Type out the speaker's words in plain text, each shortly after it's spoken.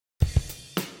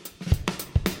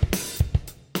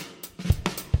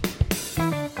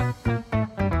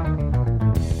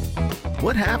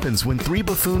What happens when three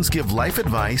buffoons give life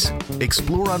advice,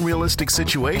 explore unrealistic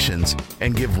situations,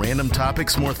 and give random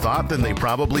topics more thought than they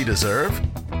probably deserve?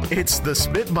 It's the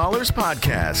Spitballers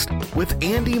Podcast with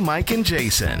Andy, Mike, and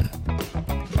Jason.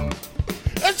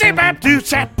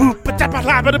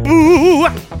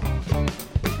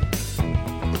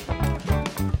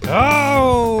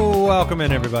 Oh, welcome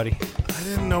in, everybody. I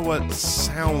didn't know what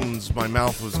sounds my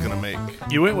mouth was going to make.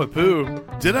 You went with poo.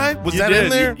 Did I? Was You that did. in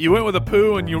there? You went with a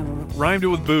poo and you rhymed it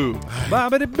with boo.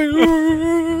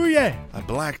 Bobbity-boo, yeah. I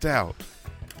blacked out.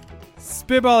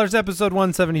 Spitballers episode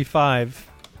 175.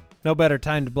 No better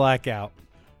time to black out.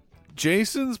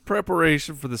 Jason's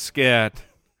preparation for the scat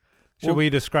Should we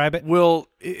describe it?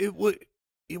 it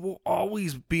will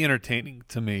always be entertaining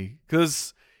to me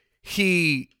because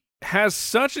he has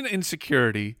such an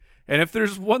insecurity. And if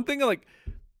there's one thing, like,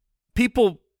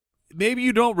 people, maybe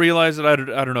you don't realize it, I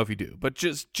don't know if you do, but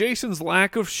just Jason's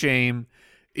lack of shame,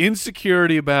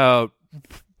 insecurity about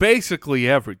basically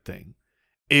everything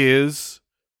is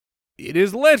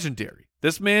legendary.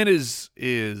 This man is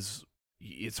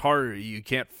it's hard. You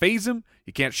can't phase him.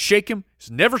 You can't shake him.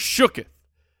 He's never shooketh.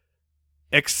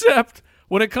 Except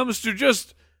when it comes to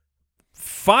just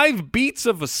 5 beats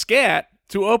of a scat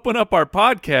to open up our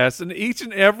podcast, and each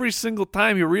and every single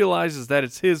time he realizes that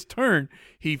it's his turn,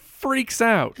 he freaks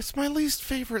out. It's my least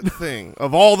favorite thing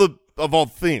of all things. Of all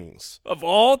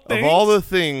things? Of all the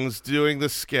things, doing the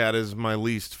scat is my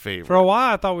least favorite. For a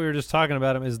while, I thought we were just talking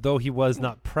about him as though he was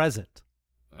not present.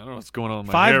 I don't know what's going on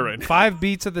in my hair right now. 5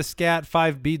 beats of the scat,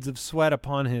 5 beads of sweat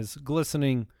upon his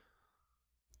glistening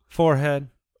forehead.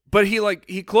 But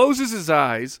he closes his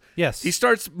eyes. Yes. He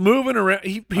starts moving around.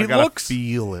 He looks.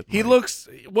 Feel it. He Mike. looks.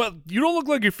 Well, you don't look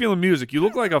like you're feeling music. You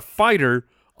look like a fighter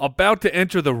about to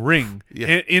enter the ring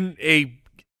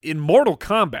in Mortal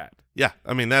Kombat. Yeah,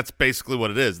 I mean that's basically what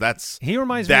it is. That's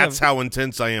how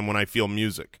intense I am when I feel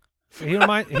music. He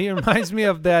reminds me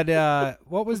of that.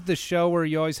 What was the show where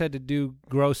you always had to do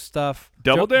gross stuff?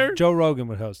 Double Dare? Joe Rogan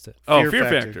would host it. Oh, Fear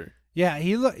Factor. Yeah,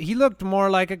 he looked more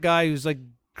like a guy who's like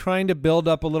trying to build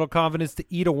up a little confidence to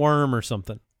eat a worm or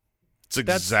something. It's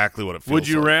exactly what it feels Would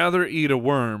you like. rather eat a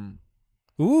worm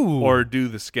or do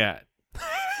the scat?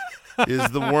 Is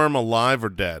the worm alive or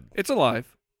dead? It's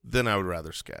alive. Then I would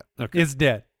rather scat. Okay. It's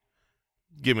dead.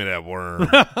 Give me that worm.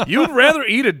 You'd rather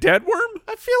eat a dead worm?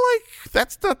 I feel like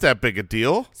that's not that big a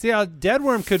deal. See, a dead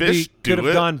worm could Fish have do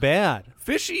it. gone bad.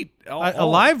 Fish eat A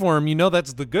live worm,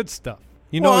 that's the good stuff.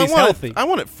 He's I healthy. I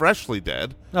want it freshly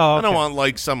dead. Oh, okay. I don't want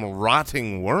like some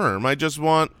rotting worm. I just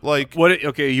want like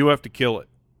Okay, you have to kill it.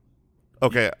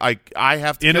 Okay, I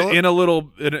have to kill it? in a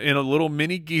little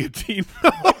mini guillotine.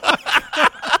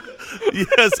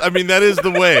 Yes, I mean that is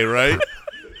the way, right?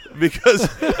 Because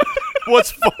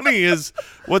what's funny is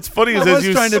I as was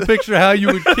you trying to picture how you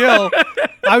would kill.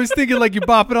 I was thinking like you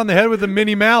bop it on the head with a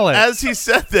mini mallet. as he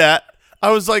said that,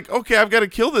 I was like, okay, I've got to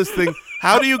kill this thing.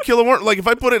 How do you kill a worm? Like if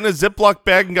I put it in a Ziploc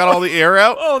bag and got all the air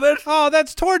out?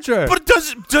 that's torture. But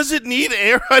does it need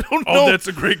air? I don't know. Oh, that's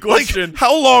a great question. Like,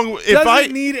 how long Does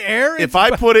it need air? If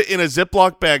I put it in a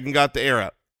Ziploc bag and got the air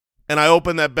out, and I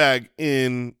open that bag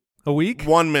in a week,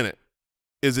 1 minute,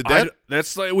 is it dead?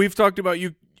 That's like we've talked about.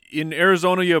 You in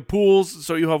Arizona, you have pools,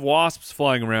 so you have wasps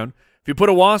flying around. If you put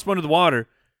a wasp under the water,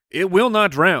 it will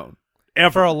not drown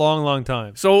ever. for a long, long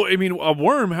time. So I mean, a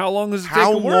worm. How long does it take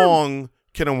a worm? How long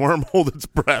can a worm hold its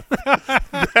breath?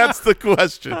 That's the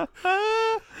question.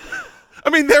 I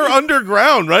mean, they're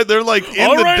underground, right? They're like in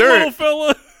All the right, dirt. little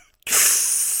fella. He's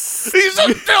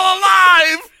still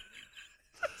alive.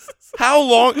 How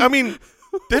long? I mean,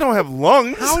 they don't have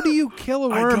lungs. How do you kill a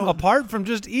worm apart from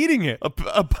just eating it?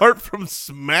 Apart from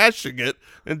smashing it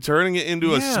and turning it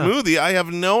into a smoothie, I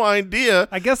have no idea.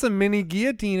 I guess a mini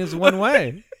guillotine is one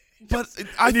way. But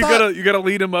You gotta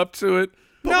lead him up to it.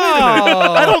 No,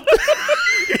 I don't.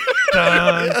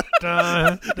 Dun,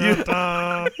 dun, dun,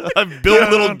 dun. I've built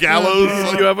little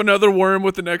gallows. You have another worm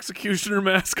with an executioner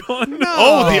mask on. No.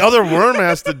 Oh, the other worm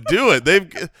has to do it.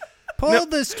 Pull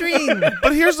the string.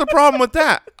 But here's the problem with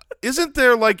that. Isn't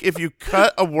there like if you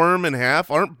cut a worm in half,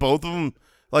 aren't both of them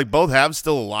like both halves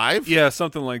still alive? Yeah,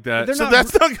 something like that. They're So not-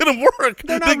 that's not going to work.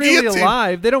 They're not really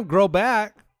alive. They don't grow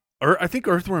back. I think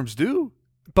earthworms do.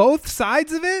 Both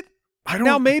sides of it? I don't.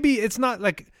 Now maybe it's not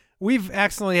like we've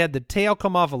accidentally had the tail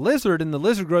come off a lizard and the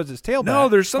lizard grows its tail back. No,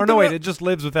 there's something. Or no, wait, about- it just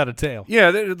lives without a tail. Yeah,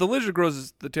 the lizard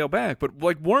grows the tail back, but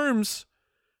like worms,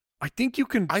 I think you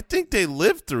can. I think they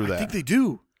live through that. I think they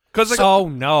do. Because like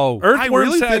No.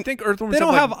 earthworms, I I think earthworms They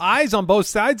don't have have eyes on both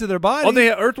sides of their body.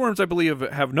 Oh, earthworms, I believe,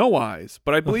 have no eyes,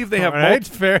 but I believe they have. All right,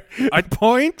 fair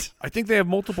point. I think they have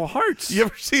multiple hearts. You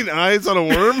ever seen eyes on a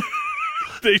worm?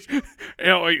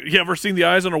 You ever seen the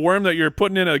eyes on a worm that you're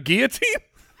putting in a guillotine?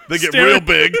 They get real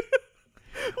big.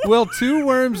 Will two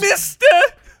worms Mister?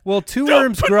 Will two Don't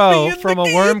worms put grow me in from the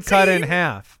a worm cut in guillotine.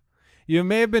 half? You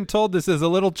may have been told this as a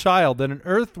little child that an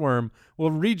earthworm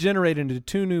will regenerate into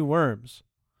 2 new worms.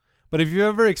 But if you've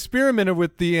ever experimented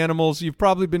with the animals, you've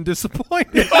probably been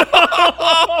disappointed.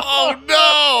 Oh,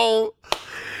 no.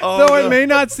 Oh, Though no. it may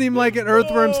not seem like it,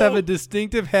 earthworms have a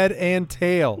distinctive head and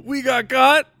tail. We got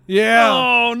caught? Yeah.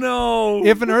 Oh, no.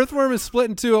 If an earthworm is split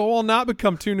in two, it will not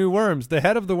become 2 new worms. The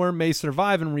head of the worm may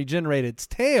survive and regenerate its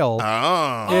tail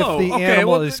Oh. if the okay,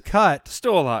 animal well, is cut.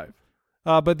 Still alive.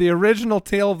 But the original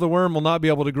tail of the worm will not be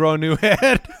able to grow a new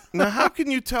head. Now, how can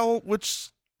you tell which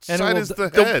And it side will is the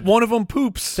head? One of them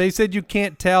poops. They said you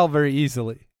can't tell very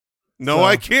easily. No, So-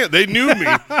 I can't. They knew me.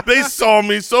 They saw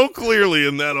me so clearly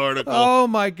in that article. Oh,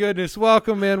 my goodness.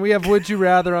 Welcome in. We have Would You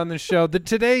Rather on the show.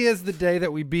 Today is the day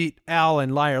that we beat Al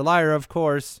and Liar. Liar, of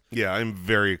course. Yeah, I'm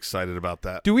very excited about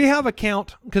that. Do we have a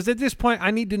count? Because at this point, I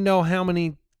need to know how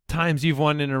many times you've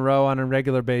won in a row on a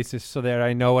regular basis so that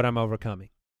I know what I'm overcoming.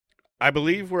 I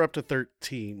believe we're up to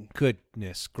 13.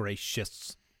 Goodness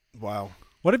gracious. Wow.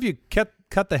 What if you cut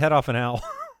the head off an owl?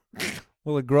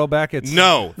 Will it grow back?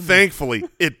 No, thankfully,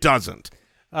 it doesn't.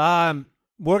 We're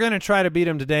going to try to beat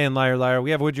him today in Liar Liar. We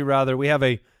have Would You Rather. We have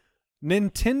a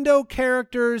Nintendo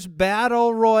Characters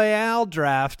Battle Royale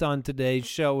draft on today's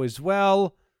show as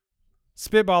well.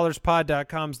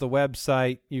 SpitballersPod.com is the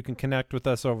website. You can connect with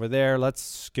us over there.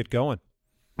 Let's get going.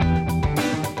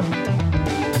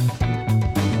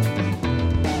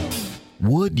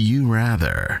 Would you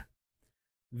rather?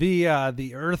 The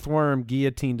earthworm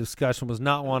guillotine discussion was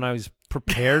not one I was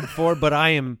prepared for, but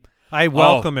I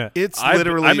welcome it. It's I've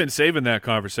literally. been saving that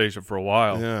conversation for a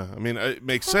while. Yeah, I mean, it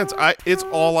makes sense. It's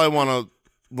all I want to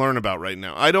learn about right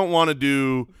now. I don't want to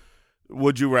do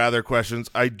would you rather questions.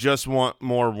 I just want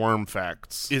more worm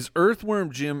facts. Is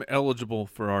Earthworm Jim eligible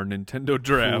for our Nintendo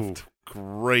draft? Ooh,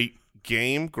 great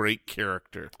game, great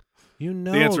character. You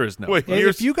know, The answer is no. Wait, And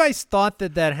here's- if you guys thought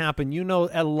that happened, you know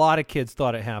a lot of kids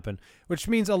thought it happened, which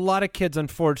means a lot of kids,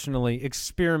 unfortunately,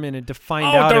 experimented to find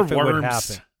out they're if it worms. would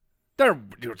happen. They're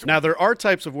Now, there are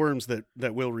types of worms that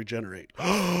will regenerate.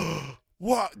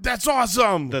 What? That's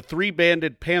awesome. The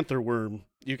 3-banded panther worm,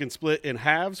 you can split in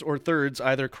halves or thirds,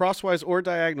 either crosswise or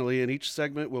diagonally, and each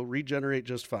segment will regenerate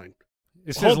just fine.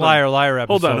 It's Hold just on. Liar Liar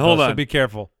episode. Hold though, on. So be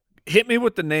careful. Hit me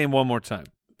with the name one more time.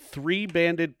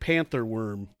 3-banded panther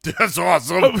worm. That's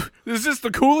awesome. Is this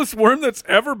the coolest worm that's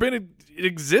ever been in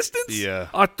existence? Yeah.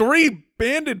 A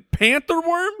 3-banded panther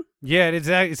worm? Yeah, it's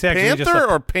actually just Panther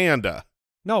or panda?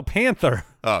 no panther.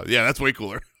 Oh, yeah, that's way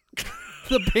cooler.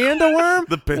 The panda worm.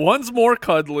 One's more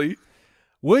cuddly.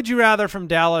 Would you rather from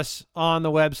Dallas on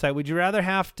the website? Would you rather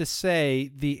have to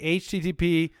say the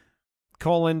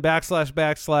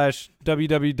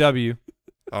http://www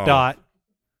Oh, dot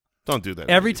don't do that.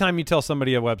 every time you tell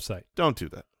somebody a website, Don't do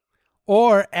that.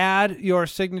 or add your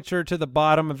signature to the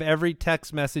bottom of every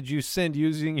text message you send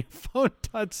using your phone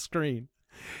touch screen?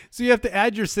 So you have to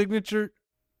add your signature.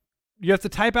 You have to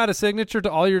type out a signature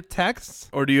to all your texts.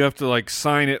 Or do you have to like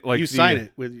sign it like you the- sign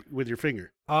it with your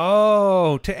finger.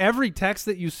 Oh, to every text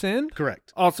that you send?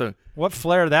 Correct. Also, What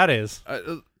flair that is.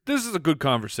 this is a good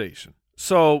conversation.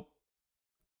 So,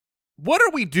 what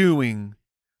are we doing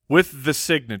with the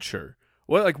signature?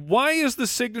 Why is the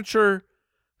signature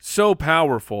so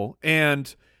powerful?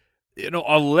 And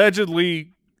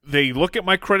allegedly, they look at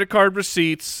my credit card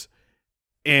receipts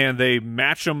and they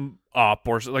match them up,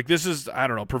 or this is, I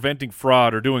don't know, preventing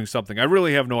fraud or doing something. I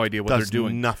really have no idea what Does they're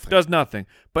doing. nothing. Does nothing.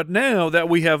 But now that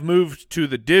we have moved to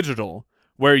the digital,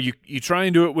 where you try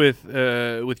and do it with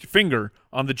your finger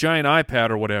on the giant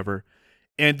iPad or whatever,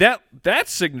 and that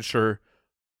signature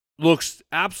looks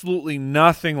absolutely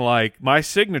nothing like my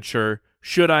signature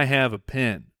should I have a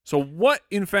pen. So what,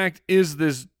 in fact, is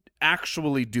this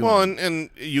actually doing? Well, and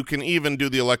you can even do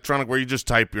the electronic where you just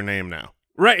type your name now.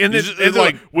 right, and it's it's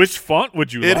like- which font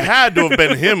would you It like? had to have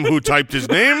been him who typed his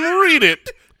name. Read it.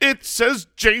 It says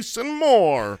Jason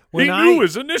Moore. He knew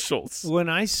his initials. When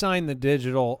I sign the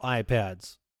digital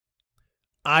iPads,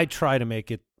 I try to make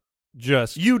it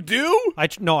just. You do? I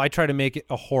try to make it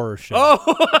a horror show.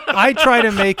 Oh, I try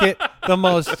to make it the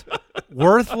most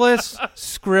worthless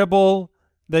scribble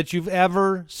that you've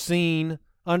ever seen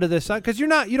under the sun, because you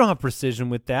don't have precision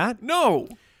with that. no.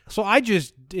 So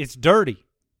it's dirty.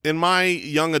 In my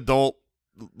young adult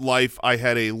life, I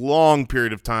had a long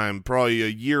period of time, probably a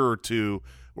year or two,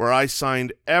 where I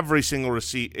signed every single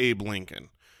receipt Abe Lincoln.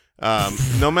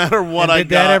 No matter what And I did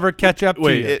got. that ever catch up to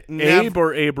Wait, you? It Abe never-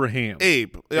 or Abraham?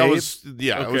 Abe. It Abe? was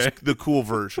it was Okay. the cool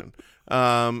version.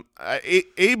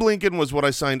 Abe Lincoln was what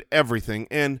I signed everything,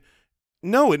 and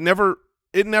no, it never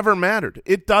mattered.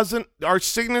 It doesn't. Our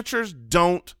signatures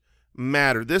don't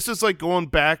matter. This is like going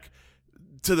back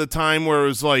to the time where it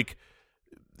was like,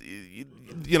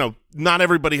 not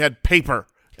everybody had paper,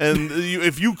 and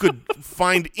if you could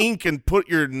find ink and put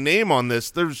your name on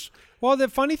this, Well, the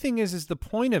funny thing is the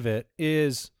point of it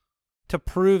is to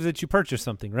prove that you purchased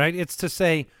something, right? It's to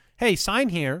say, hey, sign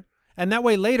here, and that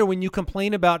way later when you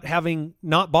complain about having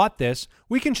not bought this,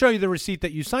 we can show you the receipt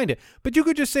that you signed it. But you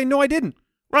could just say, no, I didn't.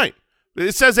 Right.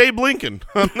 It says Abe Lincoln.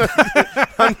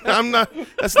 I'm not.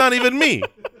 That's not even me.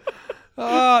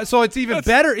 So it's even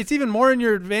better. It's even more in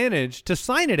your advantage to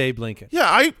sign it, Abe Lincoln.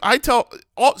 Yeah, I tell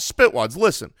all spitwads,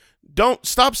 listen, don't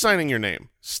stop signing your name.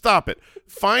 Stop it.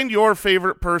 Find your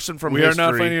favorite person from We history.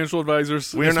 are not financial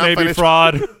advisors. We are This not may be financial-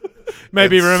 fraud.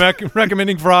 Maybe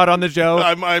recommending fraud on the show.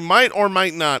 I might or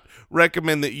might not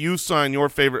recommend that you sign your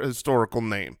favorite historical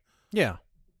name. Yeah.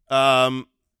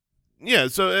 Yeah,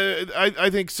 so I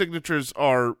think signatures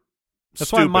are That's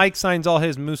stupid. why Mike signs all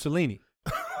his Mussolini.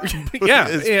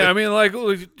 yeah. I mean, like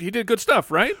he did good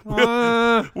stuff, right?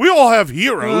 We all have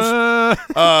heroes.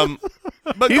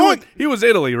 But He was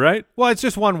Italy, right? well, it's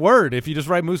just one word. If you just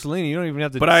write Mussolini, you don't even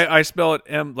have to. But I spell it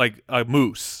like a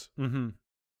moose. Mm-hmm.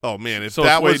 oh man, if So it's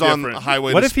that way was on different. the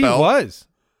highway What to if he spell, was?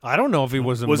 I don't know if he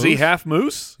was a Was moose. he half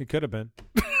moose? He could have been.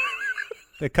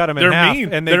 They cut him in They're half,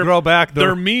 mean. and they They're- grow back.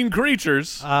 They're mean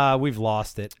creatures. We've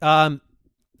lost it.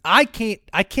 I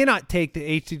cannot take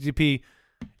the HTTP,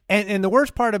 and the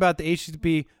worst part about the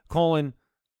HTTP : /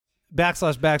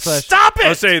 Stop it!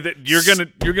 I'll say that you're gonna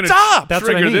Stop! That's what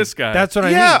I trigger mean. this guy. That's what I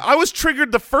Yeah, mean. I was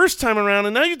triggered the first time around,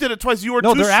 and now you did it twice. You were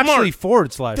No, too they're smart. actually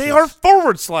forward slashes. They are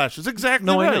forward slashes. Exactly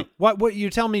No, right. I know. What you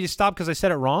tell me to stop because I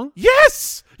said it wrong?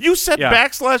 Yes, you said Yeah.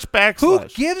 // Who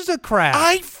gives a crap?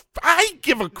 I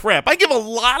give a crap. I give a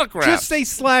lot of crap. Just say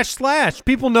 //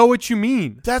 People know what you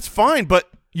mean. That's fine, but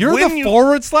You're when the you,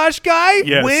 forward slash guy?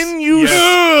 Yes. When you,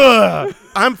 Ugh.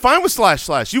 I'm fine with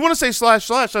 // You want to say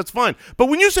 // that's fine. But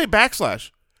when you say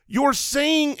 // you're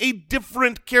saying a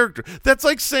different character. That's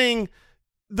like saying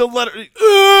the letter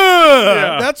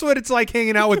Yeah. That's what it's like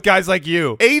hanging out with guys like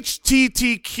you.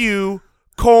 HTTQ :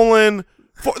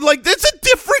 like that's a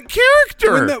different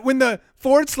character. When the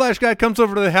forward slash guy comes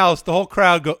over to the house, the whole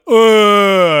crowd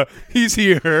go, he's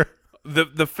here.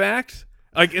 The fact,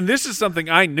 like, and this is something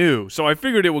I knew, so I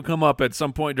figured it would come up at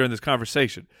some point during this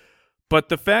conversation. But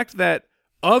the fact that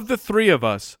of the three of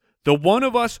us, the one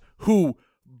of us who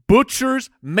butchers,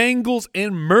 mangles,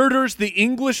 and murders the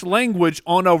English language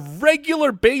on a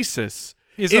regular basis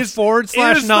Is a forward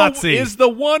slash Nazi. is the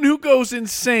one who goes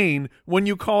insane when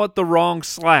you call it the wrong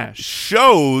slash.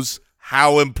 Shows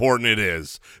how important it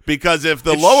is, because if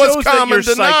the It lowest shows that common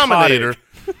you're denominator,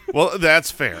 well,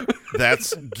 that's fair.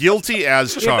 That's guilty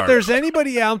as If charged. there's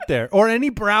anybody out there or any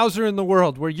browser in the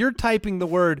world where you're typing the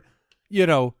word,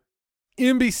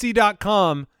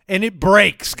 NBC.com and it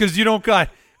breaks because you don't got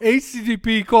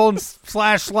HTTP :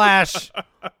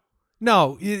 /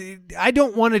 No, I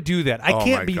don't want to do that. I Oh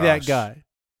can't my be that gosh. guy.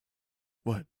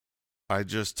 What? I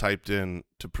just typed in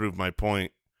to prove my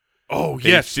point. Oh,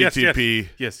 yes, HTTP :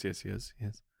 yes. /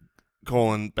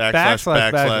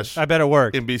 I bet it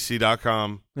worked.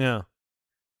 NBC.com, Yeah.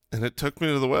 and it took me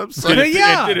to the Did website. it,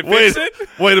 Yeah. did it Wait, fix it?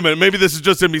 wait a minute. Maybe this is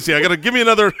just NBC. I gotta give me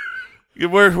another.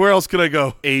 Where else can I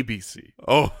go? ABC.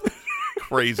 Oh,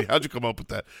 crazy! How'd you come up with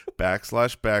that? /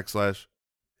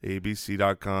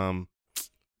 ABC.com.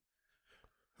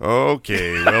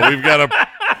 Okay, well we've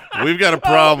got a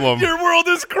problem. Your world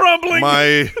is crumbling.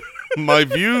 My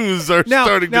views are Now,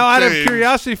 starting now to out change. of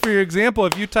curiosity for your example,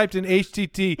 if you typed in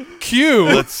HTTQ,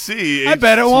 Let's see. I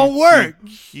bet it won't work.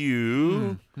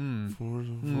 Q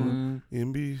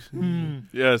NBC.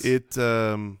 Yes. It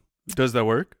Does that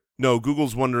work? no.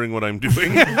 Google's wondering what I'm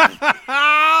doing.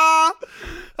 oh,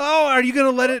 are you going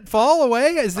to let it fall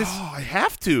away? Is this? Oh, I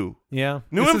have to. Yeah.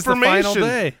 New this is the final information.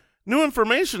 day. New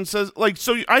information says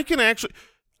so I can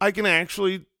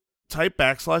actually type /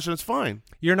 and it's fine.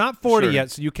 You're not 40 Sure.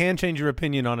 yet, so you can change your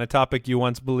opinion on a topic you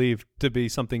once believed to be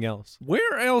something else.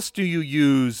 Where else do you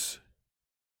use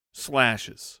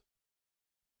slashes?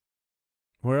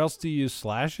 Where else do you use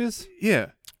slashes?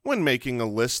 Yeah. When making a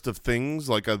list of things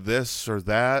like a this or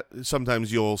that,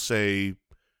 sometimes you'll say,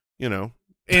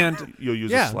 And you'll use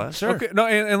Yeah, a slash. sure. okay, no,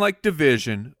 and like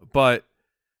division,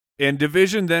 and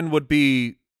division then would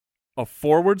be a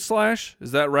forward slash.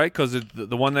 Is that right? Because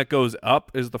the one that goes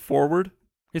up is the forward.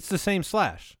 It's the same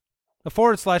slash. A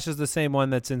forward slash is the same one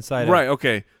that's inside. Right. Of,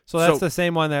 Okay. so that's the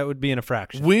same one that would be in a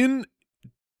fraction.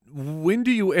 When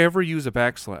do you ever use a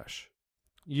backslash?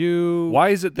 You Why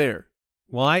is it there?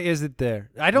 Why is it there?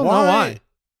 I don't know why.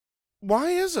 Why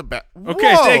is it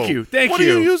Okay, thank you. What do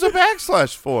you use a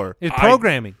backslash for? It's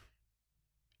programming.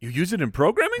 You use it in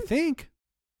programming? I think.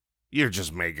 You're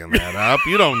just making that up.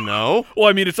 You don't know. Well,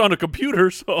 I mean, it's on a computer,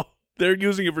 so they're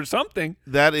using it for something.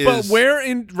 That is. But where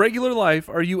in regular life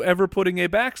are you ever putting a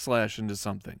backslash into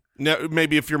something? No,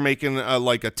 maybe if you're making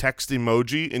like a text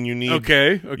emoji and you need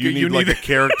you need like a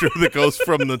character that goes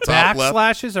from the top left.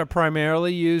 Backslashes are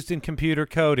primarily used in computer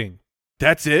coding.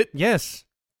 That's it? Yes.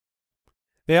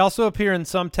 They also appear in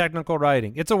some technical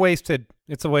writing. It's a wasted.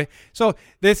 So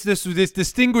this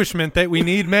distinguishment that we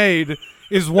need made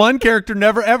is one character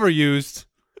never ever used.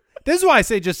 This is why I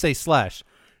say just say slash.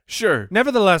 Sure.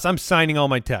 Nevertheless, I'm signing all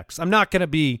my texts. I'm not going to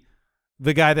be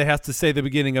the guy that has to say the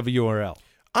beginning of a URL.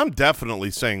 I'm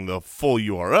definitely saying the full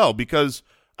URL because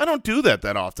I don't do that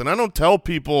often. I don't tell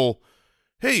people,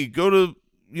 hey, go to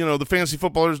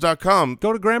thefantasyfootballers.com.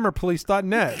 Go to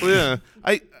grammarpolice.net. Yeah.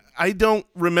 I don't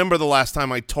remember the last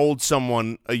time I told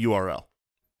someone a URL.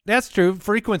 That's true.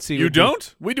 Frequency. You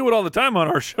don't? We do it all the time on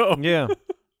our show. Yeah.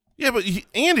 Yeah, but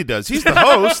Andy does. He's the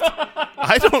host.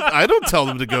 I don't tell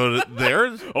them to go to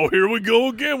there. Oh, here we go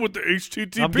again with the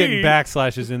HTTP. I'm getting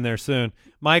backslashes in there soon.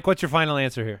 Mike, what's your final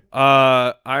answer here?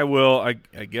 I will. I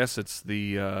guess it's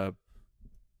the.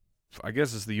 I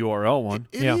guess it's the URL one.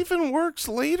 It even works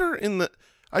later in the.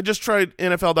 I just tried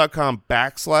NFL.com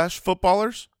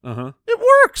 /footballers. It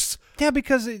works. Yeah,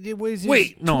 because it was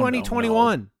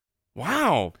 2021. No.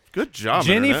 Wow. Good job,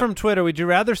 Jenny Internet. from Twitter, would you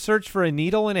rather search for a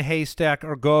needle in a haystack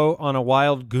or go on a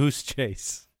wild goose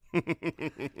chase?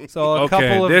 So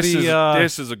couple of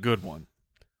this is a good one.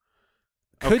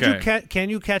 Could you can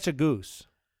you catch a goose?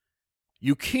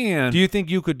 You can. Do you think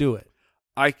you could do it?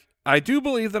 I do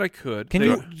believe that I could.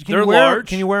 They're large.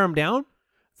 Can you wear them down?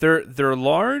 They're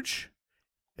large.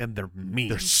 And they're mean.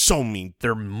 They're so mean.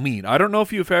 They're mean. I don't know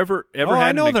if you've ever had.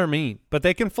 I know they're mean, but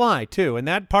they can fly too, and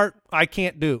that part I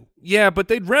can't do. Yeah, but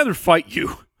they'd rather fight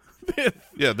you.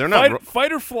 Yeah, they're not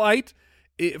fight or flight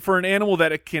for an animal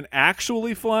that it can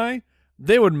actually fly.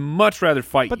 They would much rather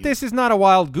fight you. But this is not a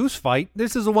wild goose fight.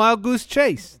 This is a wild goose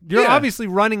chase. You're obviously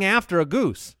running after a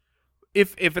goose.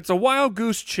 If it's a wild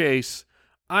goose chase,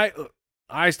 I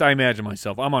imagine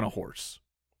myself. I'm on a horse.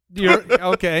 You're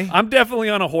okay. I'm definitely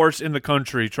on a horse in the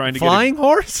country trying to flying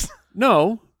horse.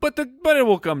 No, but it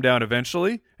will come down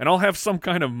eventually, and I'll have some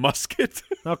kind of musket.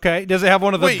 Okay. Does it have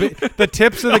one of the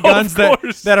tips of the guns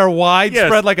that are wide,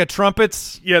 spread like a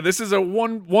trumpet's? Yeah, this is a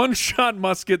one shot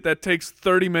musket that takes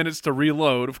 30 minutes to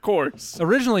reload. Of course.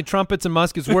 Originally, trumpets and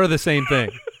muskets were the same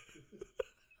thing.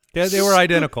 They were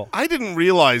identical. I didn't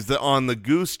realize that on the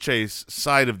goose chase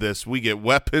side of this, we get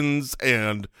weapons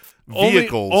and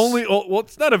vehicles. Well,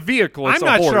 it's not a vehicle. It's I'm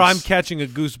not horse. sure I'm catching a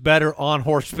goose better on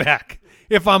horseback,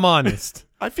 if I'm honest.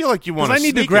 I feel like you want to. I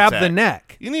need to grab the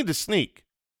neck. You need to sneak.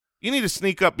 You need to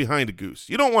sneak up behind a goose.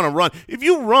 You don't want to run. If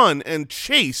you run and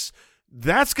chase,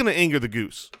 that's going to anger the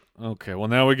goose. Okay, well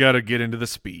now we got to get into the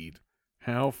speed.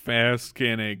 How fast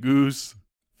can a goose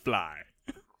fly?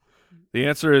 The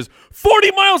answer is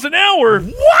 40 miles an hour.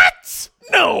 What?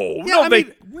 No,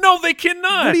 they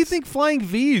cannot. What do you think flying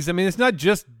V's? I mean, it's not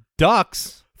just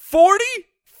ducks. 40?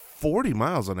 40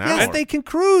 miles an hour. Yes, they can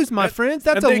cruise, my friends.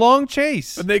 That's a long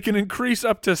chase. And they can increase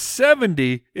up to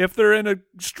 70 if they're in a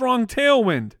strong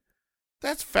tailwind.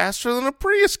 That's faster than a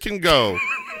Prius can go.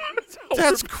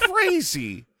 That's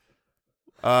crazy.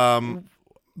 But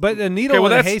a needle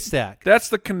in a haystack. That's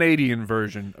the Canadian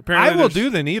version. Apparently, I will do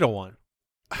the needle one.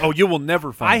 Oh, you will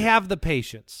never find it. I have the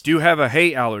patience. Do you have a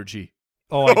hay allergy?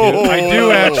 Oh, I do. I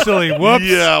do actually. Whoops.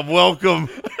 Yeah, welcome.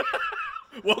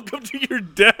 Welcome to your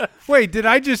death. Wait, did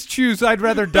I just choose I'd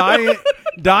rather die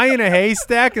in a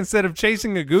haystack instead of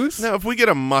chasing a goose? Now, if we get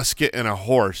a musket and a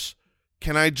horse,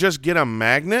 can I just get a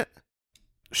magnet?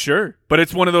 Sure, but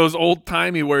it's one of those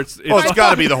old-timey where it's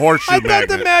got to be the horseshoe magnet. I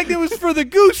thought the magnet was for the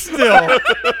goose still.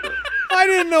 I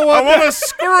didn't know what I want to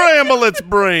scramble its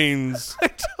brains.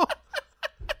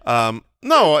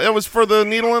 No, it was for the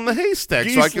needle in the haystack.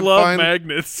 Geese so I can love find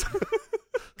magnets.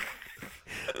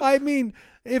 I mean,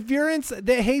 if you're in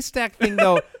the haystack thing,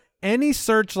 though, any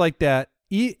search like that,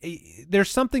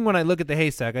 there's something when I look at the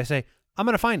haystack, I say, I'm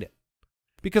going to find it.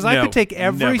 Because I could take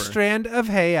every strand of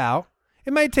hay out.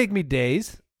 It might take me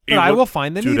days, but I will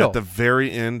find the needle. At the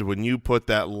very end, when you put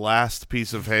that last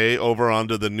piece of hay over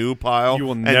onto the new pile you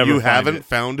will and never you haven't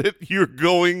found it, you're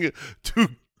going to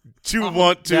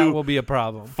want to that will be a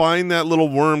problem. Find that little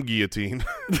worm guillotine.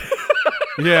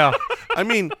 Yeah. I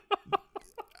mean,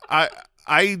 I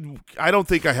don't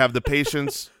think I have the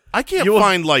patience. I can't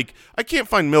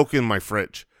find milk in my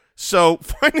fridge. So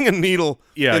finding a needle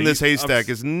in this you- haystack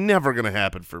is never going to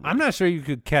happen for me. I'm not sure you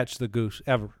could catch the goose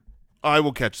ever. I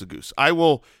will catch the goose. I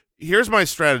will. Here's my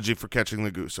strategy for catching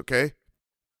the goose, okay?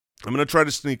 I'm going to try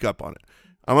to sneak up on it.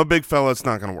 I'm a big fella. It's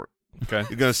not going to work. Okay.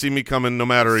 You're going to see me coming no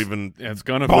matter even It's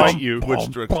going to bite you. which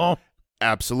direction.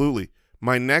 Absolutely.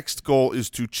 My next goal is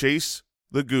to chase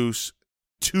the goose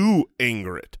to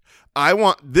anger it.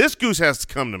 This goose has to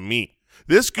come to me.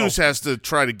 This goose has to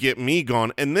try to get me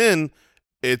gone, and then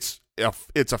it's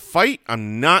a fight.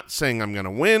 I'm not saying I'm going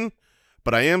to win,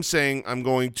 but I am saying I'm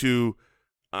going to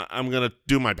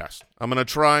do my best. I'm going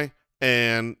to try,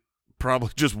 and probably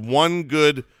just one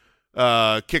good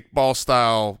kickball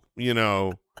style,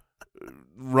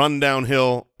 run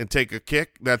downhill and take a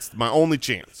kick. That's my only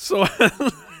chance. So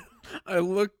I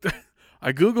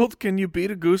Googled, can you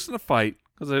beat a goose in a fight?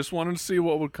 Because I just wanted to see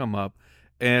what would come up.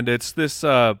 And it's this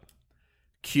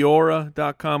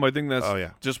Kiora.com. I think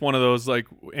that's just one of those, like,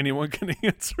 anyone can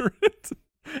answer it.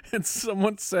 And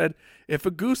someone said, if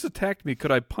a goose attacked me,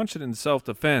 could I punch it in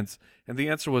self-defense? And the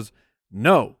answer was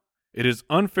no. It is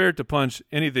unfair to punch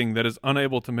anything that is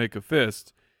unable to make a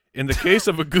fist. In the case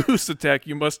of a goose attack,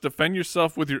 you must defend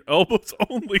yourself with your elbows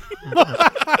only.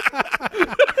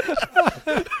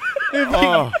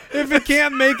 If it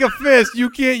can't make a fist, you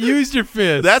can't use your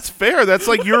fist. That's fair. That's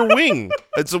like your wing.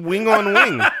 It's a wing on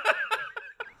wing.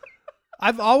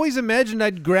 I've always imagined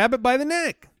I'd grab it by the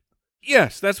neck.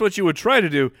 Yes, that's what you would try to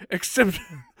do, except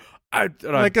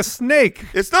like a snake.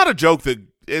 It's not a joke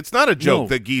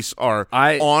that geese are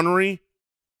ornery,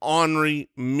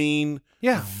 mean,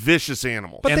 vicious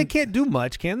animals. But they can't do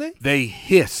much, can they? They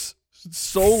hiss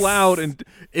so loud, and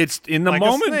it's in the like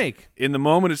moment. A snake. In the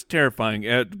moment, it's terrifying.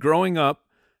 Growing up,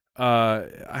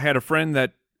 I had a friend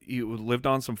that lived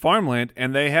on some farmland,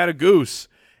 and they had a goose.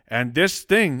 And this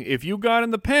thing, if you got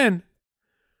in the pen,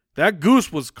 that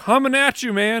goose was coming at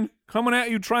you, man. Coming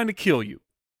at you, trying to kill you.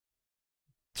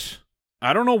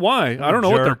 I don't know why. I don't know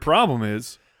what their problem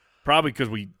is. Probably because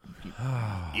we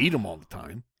eat them all the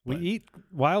time. We eat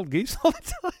wild geese all the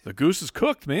time. The goose is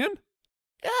cooked, man.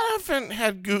 I haven't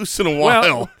had goose in a while.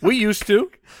 Well, we used to.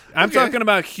 I'm talking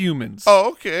about humans.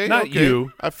 Oh, okay. Not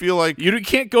you. I feel like you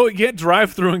can't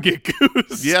drive through and get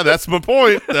goose. Yeah, that's my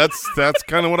point. That's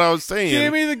kind of what I was saying.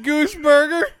 Give me the goose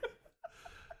burger.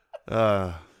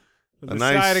 With a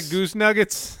side of goose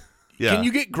nuggets. Yeah. Can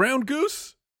you get ground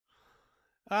goose?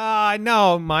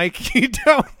 No, Mike. You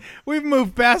don't. We've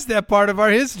moved past that part of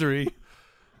our history.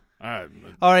 All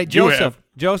right, Joseph.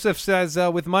 Joseph says,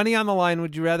 with money on the line,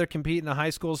 would you rather compete in a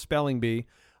high school spelling bee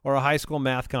or a high school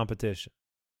math competition?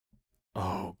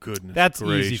 Oh, goodness. That's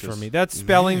gracious. easy for me. That's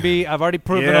spelling bee. I've already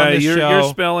proven on this show. Your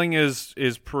spelling is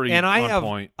pretty on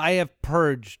point. I have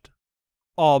purged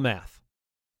all math.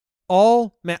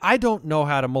 All math. I don't know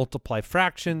how to multiply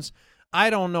fractions. I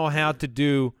don't know how to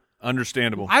do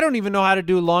understandable. I don't even know how to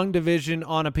do long division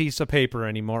on a piece of paper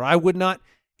anymore. I would not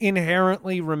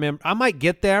inherently remember. I might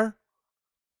get there,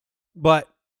 but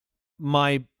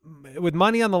with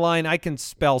money on the line, I can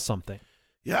spell something.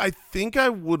 Yeah, I think I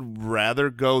would rather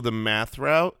go the math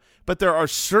route, but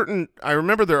I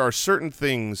remember there are certain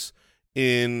things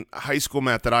in high school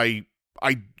math that I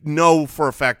know for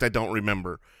a fact I don't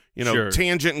remember. Sure.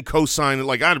 Tangent and cosine,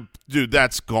 dude,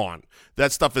 that's gone.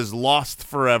 That stuff is lost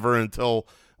forever until,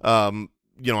 I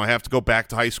have to go back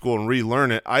to high school and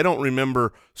relearn it. I don't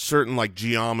remember certain,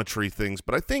 geometry things,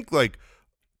 but I think,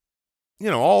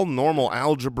 all normal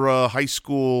algebra, high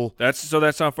school. That's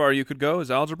how far you could go,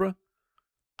 is algebra?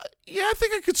 Yeah, I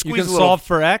think I could squeeze You can a little. solve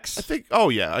for X?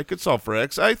 I could solve for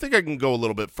X. I think I can go a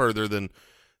little bit further than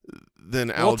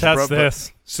algebra. We'll test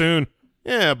this soon.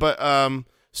 Yeah, but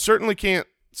certainly can't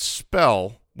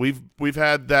spell. We've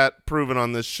had that proven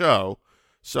on this show.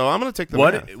 So I'm going to take the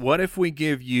math. What if we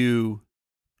give you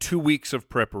 2 weeks of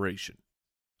preparation?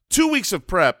 2 weeks of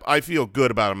prep, I feel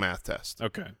good about a math test.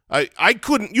 Okay. I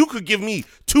couldn't. You could give me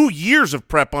 2 years of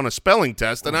prep on a spelling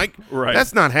test, and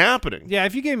that's not happening. Yeah,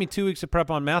 if you gave me 2 weeks of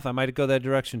prep on math, I might go that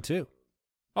direction too.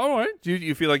 All right. Do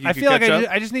you feel like you I could feel like catch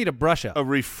up? I just need a brush up. A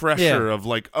refresher of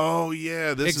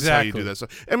this is how you do this.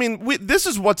 I mean, this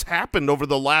is what's happened over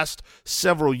the last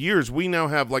several years. We now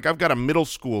have, I've got a middle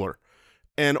schooler,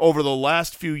 and over the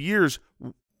last few years,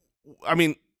 I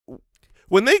mean,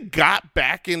 when they got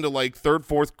back into third,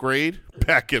 fourth grade,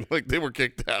 they were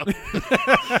kicked out.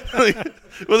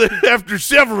 After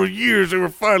several years, they were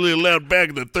finally allowed back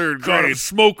in the third grade.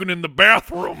 Smoking in the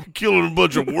bathroom, killing a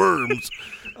bunch of worms.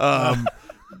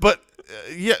 But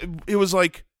it was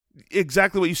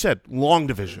exactly what you said. Long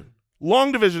division.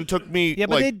 Long division took me. Yeah,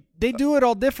 but they do it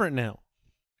all different now.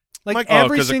 Like Mike-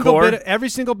 every 'cause of single core? every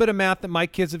single bit of math that my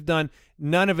kids have done,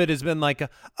 none of it has been like,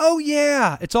 oh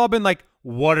yeah. It's all been like,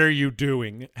 what are you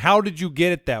doing? How did you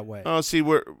get it that way? Oh, see,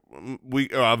 we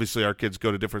obviously our kids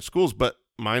go to different schools, but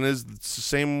mine is the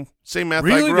same math I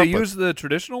Really, grew they up with. use the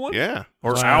traditional one? Yeah,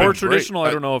 Or It's our been traditional? great.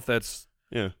 I don't know if that's.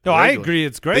 Yeah, No, I regular. agree.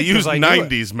 It's great. They use 'cause I do it.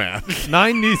 90s math.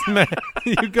 90s math.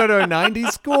 You go to a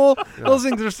 90s school? Those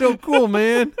things are so cool,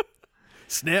 man.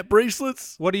 Snap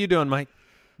bracelets? What are you doing, Mike?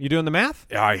 You doing the math?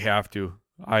 Yeah, I have to.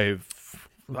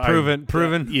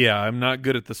 Proven. Yeah, I'm not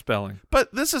good at the spelling.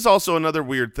 But this is also another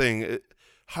weird thing.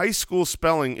 High school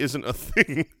spelling isn't a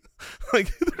thing.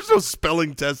 Like, there's no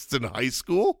spelling tests in high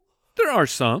school. There are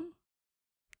some.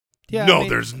 Yeah. No, I mean,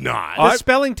 there's not. the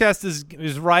spelling test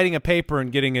is writing a paper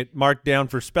and getting it marked down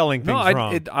for spelling things No,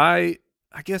 wrong. I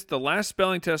guess the last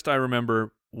spelling test I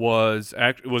remember was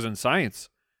in science.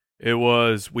 It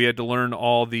was we had to learn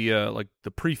all the like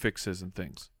the prefixes and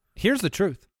things. Here's the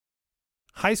truth.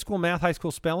 High school math, high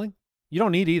school spelling, you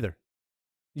don't need either.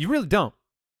 You really don't.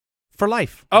 For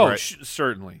life. Oh, Right.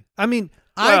 Certainly. I mean,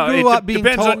 Well, I grew it up being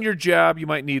depends told on your job. You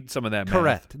might need some of that.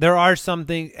 correct. There are some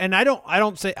things, and I don't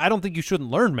think you shouldn't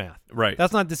learn math. Math. Right.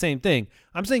 That's not the same thing.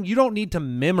 I'm saying you don't need to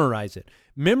memorize it.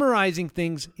 Memorizing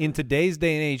things in today's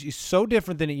day and age is so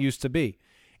different than it used to be.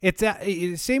 It's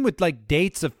same with like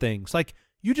dates of things. Like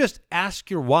you just ask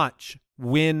your watch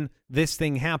when this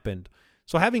thing happened.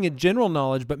 So having a general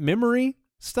knowledge, but memory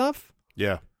stuff,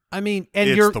 Yeah, I mean, and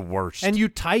it's you're the worst. and you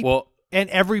type, Well- and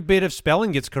every bit of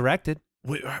spelling gets corrected.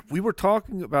 We were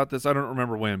talking about this. I don't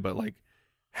remember when, but like,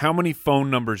 how many phone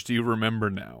numbers do you remember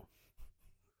now?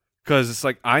 Because it's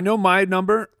like I know my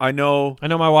number. I know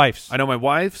my wife's. my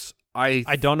wife's. I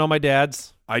don't know my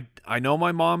dad's. I know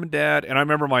my mom and dad, and I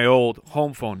remember my old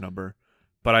home phone number.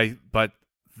 But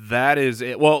that is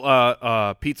it.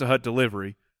 Well, Pizza Hut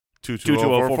delivery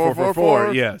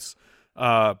 220-4444. Yes.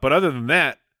 But other than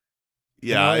that,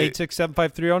 Yeah,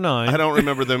 8675309. I don't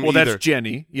remember them well, either. that's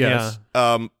Jenny. Yes.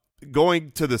 Going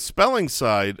to the spelling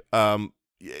side,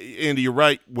 Andy, you're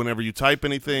right. Whenever you type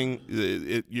anything,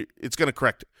 it's going to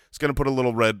correct it. It's going to put a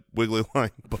little red wiggly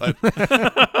line,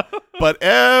 but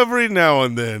every now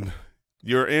and then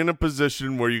you're in a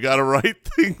position where you got to write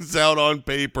things out on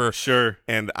paper. Sure.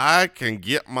 And I can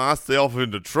get myself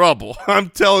into trouble.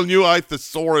 I'm telling you, I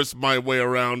thesaurus my way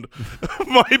around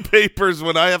my papers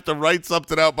when I have to write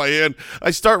something out by hand.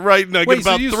 I start writing. I Wait, get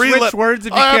about so you three switch words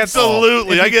if you can't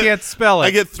absolutely. if you can't spell it.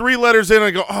 I get 3 letters in.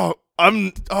 I go,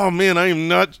 oh man, I am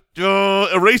not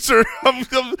eraser.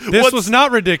 This was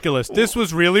not ridiculous. This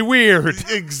was really weird.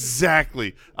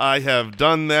 Exactly. I have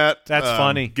done that. That's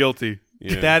funny. Guilty.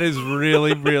 Yeah. That is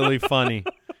really, really funny.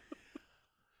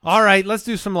 All right, let's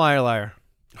do some liar liar.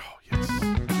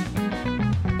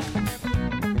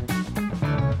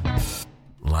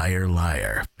 Liar,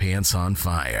 liar, pants on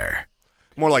fire.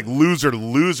 More like loser to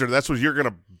loser. That's what you're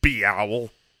gonna be, owl.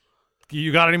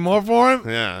 You got any more for him?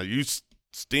 Yeah, you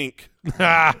stink.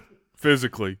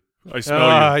 Physically, I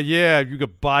smell you. Yeah, you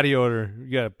got body odor. You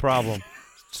got a problem.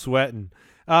 Sweating.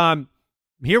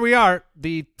 Here we are,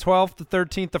 the 12th, the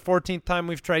 13th, the 14th time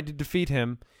we've tried to defeat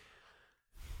him.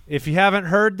 If you haven't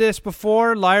heard this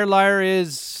before, Liar Liar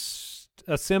is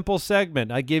a simple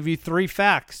segment. I give you 3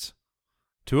 facts.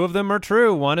 2 of them are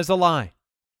true. 1 is a lie.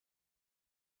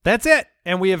 That's it.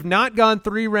 And we have not gone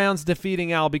 3 rounds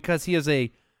defeating Al because he is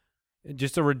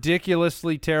just a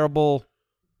ridiculously terrible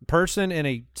person and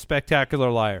a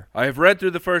spectacular liar. I have read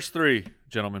through the first 3,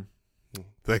 gentlemen.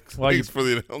 Thanks. Well, Thanks for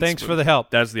the announcement. Thanks for the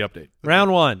help. That's the update.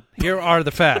 Round 1. Here are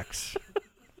the facts.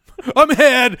 I'm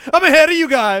ahead of you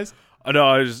guys.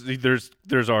 No,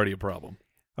 there's already a problem.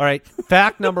 All right.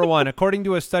 Fact number 1. According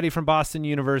to a study from Boston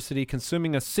University,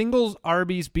 consuming a single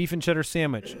Arby's beef and cheddar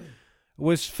sandwich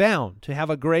was found to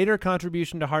have a greater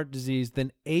contribution to heart disease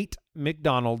than 8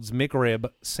 McDonald's McRib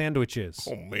sandwiches.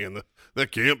 Oh man,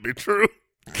 that can't be true.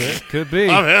 Could be.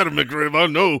 I've had a McRib. I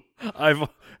know.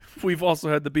 We've also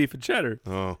had the beef and cheddar.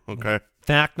 Oh, okay.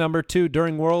 Fact number 2.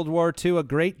 During World War II, a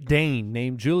Great Dane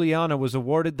named Juliana was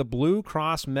awarded the Blue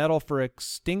Cross Medal for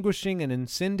extinguishing an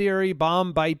incendiary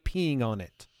bomb by peeing on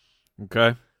it.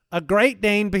 Okay. A Great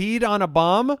Dane peed on a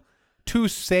bomb to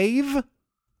save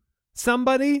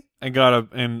somebody? And got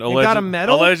a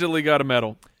medal? Allegedly got a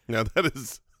medal. Now that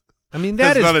is. I mean,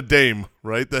 That's that is not a dame,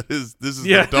 right? This is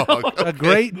Yeah, the dog. a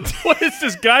great... What is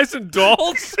this, guys and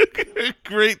dolls?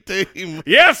 Great dame.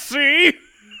 Yes, see?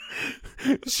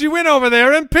 She went over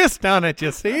there and pissed on it,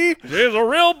 you see? She's a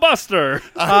real buster.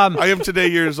 I am today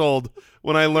years old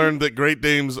when I learned that Great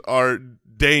Danes are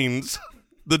Danes.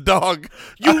 The dog.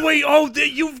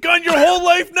 You've gone your whole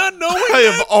life not knowing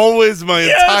I have always my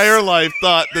Yes! entire life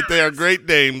thought that they are Great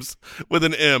Dames with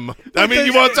an M. I mean,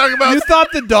 you want to talk about? You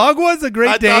thought the dog was a Great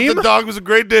I Dame? thought the dog was a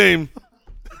Great Dame.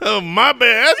 Oh, my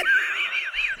bad.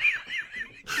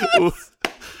 A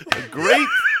Great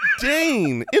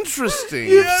Dane. Interesting.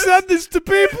 You've said this to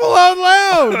people out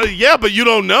loud. Yeah, but you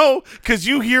don't know because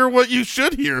you hear what you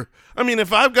should hear. I mean,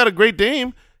 if I've got a Great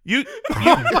Dame, you're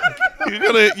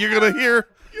gonna hear.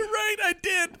 You're right, I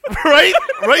did. Right?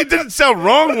 It didn't sound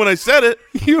wrong when I said it.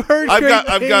 You heard I've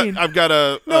Great Dane.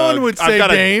 got No one would say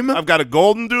Dame. I've got a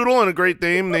golden doodle and a Great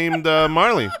Dame named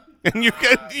Marley, and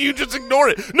you just ignore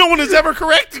it. No one has ever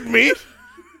corrected me.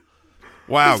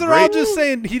 Wow, They're all just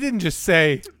saying. He didn't just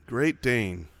say. Great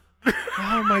Dane.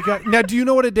 Oh my God! Now, do you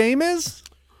know what a dame is?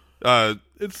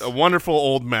 It's a wonderful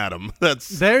old madam. That's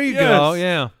There you go.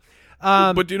 Yeah.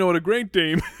 But do you know what a Great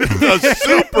Dame a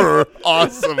super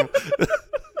awesome.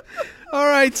 All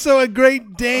right. So a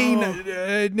Great Dane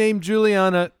named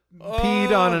Juliana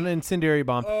peed on an incendiary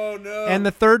bomb. Oh no. And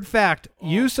the third fact: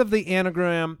 use of the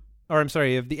anagram, or I'm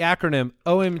sorry, of the acronym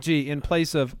OMG in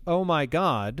place of "Oh my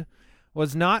God,"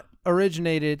 was not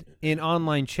originated in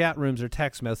online chat rooms or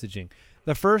text messaging.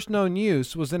 The first known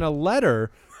use was in a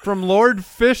letter from Lord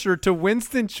Fisher to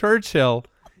Winston Churchill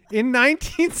in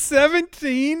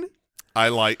 1917. I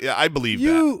believe that.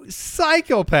 You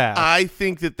psychopath. I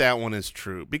think that one is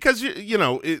true because you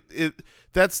know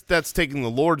that's taking the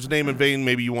Lord's name in vain.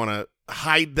 Maybe you want to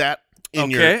hide that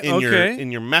in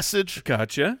your message.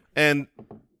 Gotcha. And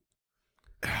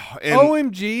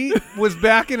OMG was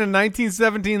back in a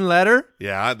 1917 letter.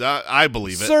 Yeah, I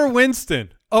believe it. Sir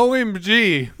Winston,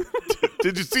 OMG.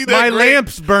 Did you see that? My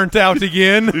lamp's burnt out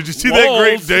again. Did you see that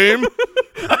Great Dame?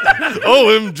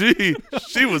 OMG,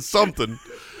 she was something.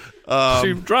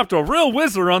 She dropped a real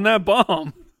whizzer on that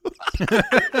bomb.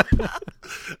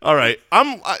 All right,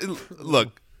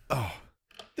 look. Oh,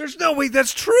 there's no way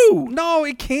that's true. No,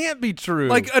 it can't be true.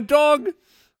 Like a dog.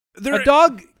 A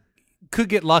dog could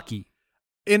get lucky.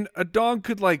 And a dog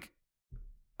could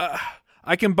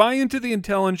I can buy into the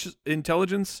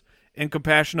intelligence and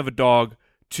compassion of a dog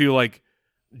to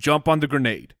jump on the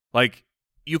grenade. Like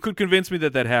you could convince me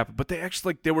that happened, but they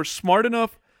actually they were smart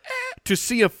enough to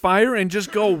see a fire and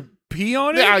just go pee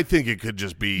on it. Yeah, I think it could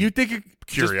just be. You think it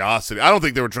curiosity? I don't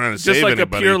think they were trying to save just like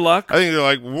anybody. a pure luck. I think they're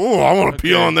like, whoa, I want to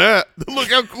pee on that. Look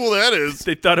how cool that is.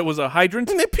 They thought it was a hydrant.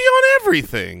 And they pee on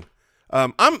everything.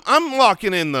 I'm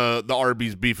locking in the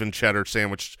Arby's beef and cheddar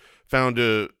sandwich, found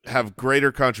to have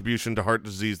greater contribution to heart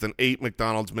disease than 8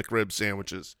 McDonald's McRib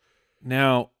sandwiches.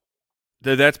 Now,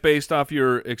 that's based off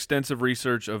your extensive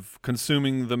research of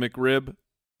consuming the McRib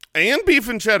and beef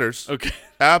and cheddars. Okay,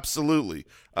 absolutely.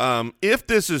 If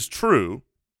this is true,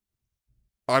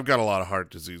 I've got a lot of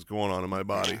heart disease going on in my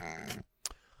body.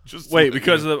 Wait,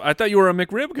 because I thought you were a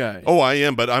McRib guy. Oh, I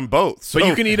am, but I'm both. So. But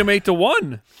you can eat them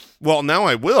 8-to-1. Well, now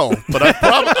I will, but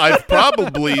I've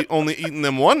probably only eaten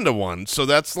them 1-to-1. So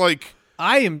that's like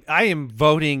I am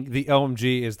voting the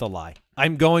OMG is the lie.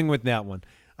 I'm going with that one.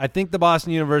 I think the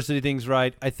Boston University thing's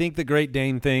right. I think the Great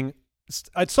Dane thing,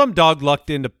 some dog lucked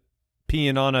into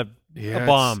peeing on a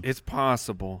bomb. It's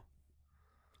possible.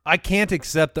 I can't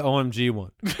accept the OMG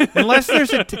one unless there's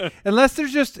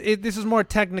just this is more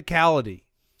technicality.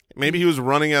 Maybe he was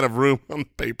running out of room on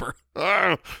paper.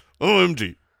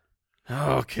 OMG.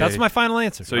 Okay. That's my final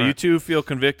answer. So you two feel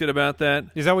convicted about that?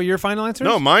 Is that what your final answer is?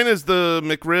 No, mine is the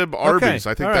McRib Arby's.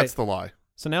 I think that's the lie.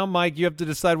 So now, Mike, you have to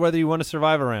decide whether you want to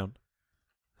survive a round.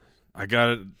 I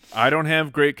don't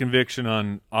have great conviction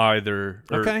on either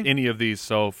or any of these.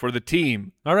 So for the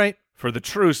team, all right, for the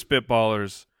true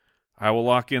spitballers, I will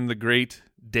lock in the Great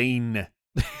Dane.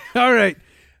 All right.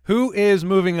 Who is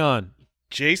moving on?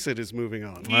 Jason is moving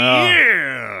on.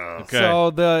 Yeah. Okay.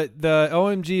 So the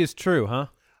OMG is true, huh?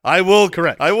 I will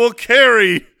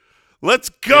carry. Let's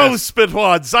go, Yes.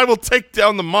 Spitwads. I will take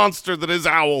down the monster that is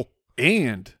Owl.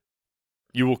 And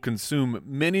you will consume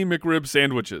many McRib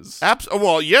sandwiches.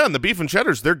 Well, yeah, and the beef and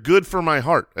cheddars, they're good for my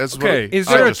heart. Okay. Is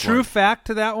there a true fact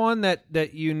to that one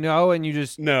that you know and you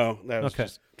just No, that was Okay.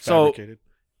 just fabricated.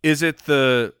 Is it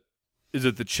the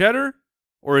cheddar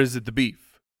or is it the beef?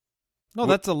 No,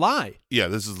 that's a lie. Yeah,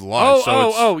 this is the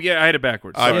lie. Yeah, I had it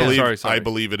backwards. I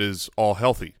believe it is all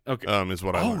healthy. Okay. Is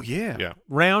what I learned. Yeah.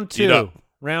 Round Eat up. 2.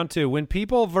 Round 2. When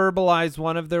people verbalize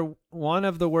one of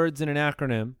the words in an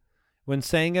acronym when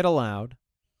saying it aloud,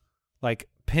 like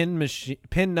pin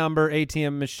number,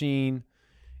 ATM machine,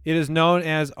 it is known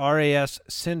as RAS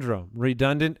syndrome,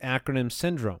 redundant acronym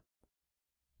syndrome.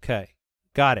 Okay.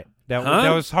 Got it. That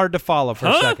was hard to follow for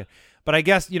a second. But I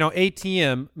guess,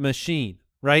 ATM machine,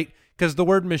 right? Because the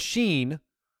word machine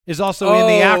is also in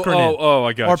the acronym. Oh,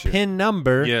 I got or you. pin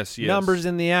number. Yes. Numbers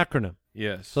in the acronym.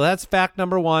 Yes. So that's fact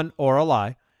number 1, or a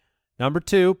lie. Number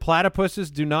 2,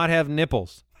 platypuses do not have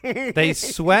nipples. They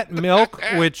sweat milk,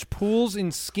 which pools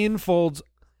in skin folds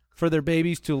for their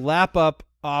babies to lap up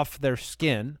off their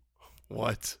skin.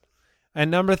 What? And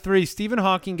number 3, Stephen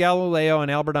Hawking, Galileo, and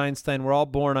Albert Einstein were all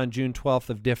born on June 12th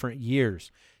of different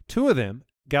years. 2 of them,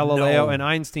 Galileo and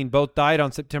Einstein, both died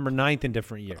on September 9th in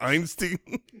different years. Einstein?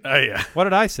 Yeah. What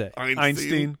did I say?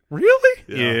 Einstein. Really?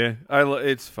 Yeah.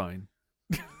 It's fine.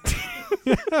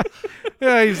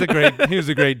 Yeah, he was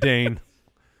a great Dane.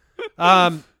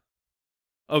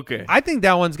 Okay. I think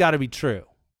that one's got to be true.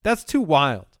 That's too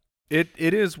wild. It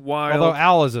is wild. Although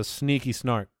Al is a sneaky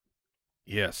snark.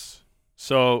 Yes.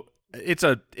 So it's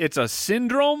a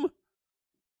syndrome.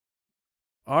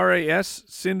 RAS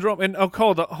syndrome. And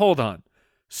hold on.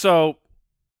 So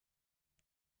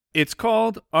it's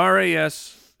called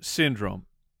RAS syndrome,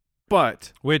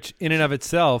 but Which in and of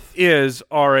itself is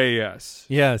RAS.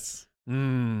 yes.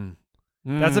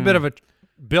 That's a bit of a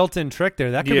built-in trick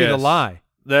there. That could be the Yes. lie.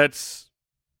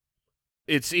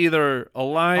 It's either a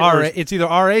lie It's either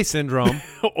RA syndrome.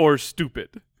 or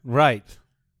stupid. Right.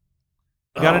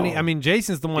 Got any? I mean,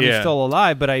 Jason's the one who's Yeah. still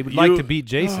alive, but I would like to beat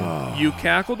Jason. You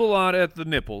cackled a lot at the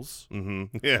nipples.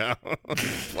 Mm-hmm. Yeah.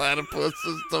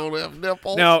 Platypuses don't have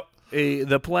nipples. Now,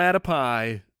 the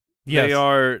platypi,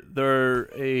 Yes. they're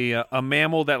a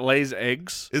mammal that lays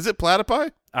eggs. Is it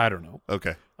platypi? I don't know.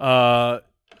 Okay.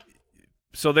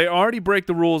 So they already break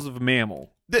the rules of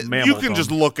mammal. You mammals can on-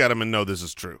 just look at them and know this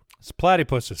is true. It's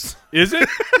platypuses. Is it?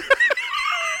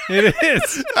 It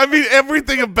is. I mean,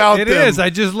 everything about It them. is. I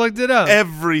just looked it up.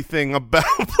 Everything about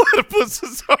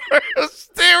platypuses are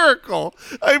hysterical.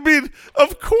 I mean,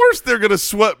 of course they're going to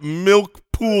sweat milk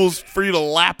pools for you to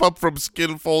lap up from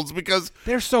skin folds because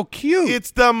They're so cute.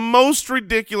 it's the most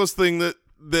ridiculous thing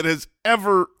that has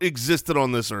ever existed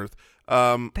on this earth.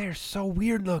 They're so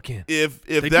weird looking. If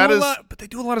They that do a is lot, but they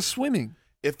do a lot of swimming.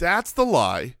 if that's the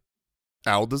lie,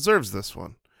 Al deserves this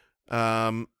one.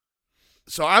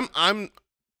 So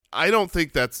I don't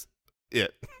think that's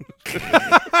it.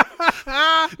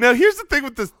 Now here's the thing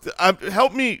with this.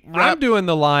 Help me wrap. I'm doing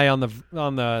the lie on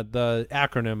the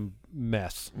acronym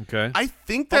mess. Okay. I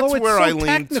think that's Although it's where so I lean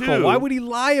technical. too. Why would he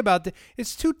lie about that?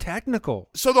 It's too technical.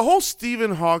 So the whole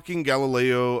Stephen Hawking,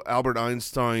 Galileo, Albert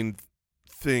Einstein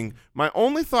thing, my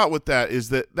only thought with that is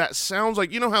that sounds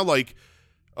like, you know how like,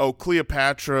 oh,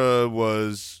 Cleopatra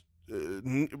was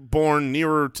born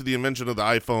nearer to the invention of the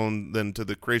iPhone than to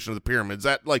the creation of the pyramids.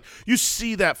 That, like, you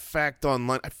see that fact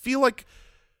online. I feel like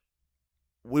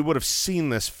we would have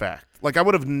seen this fact. Like, I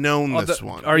would have known this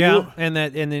one. Are you? And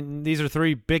then these are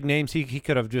three big names he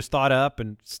could have just thought up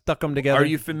and stuck them together. Are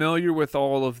you familiar with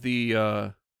all of the?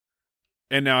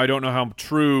 And now I don't know how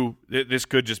true this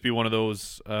could just be one of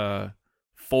those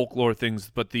folklore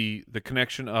things, but the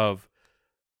connection of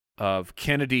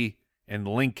Kennedy and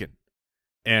Lincoln,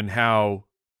 and how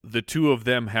the two of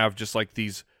them have just like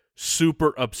these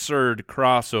super absurd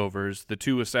crossovers. The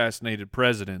two assassinated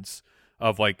presidents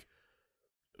of like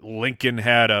Lincoln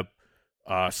had a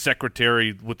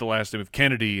secretary with the last name of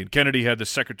Kennedy, and Kennedy had the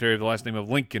secretary of the last name of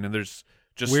Lincoln, and there's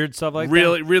just Weird stuff like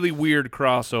really, really weird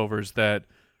crossovers that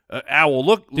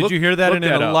Owl, Did you hear that in a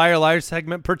up. Liar Liar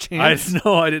segment per I chance?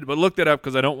 know I didn't, but look that up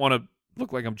because I don't want to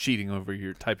look like I'm cheating over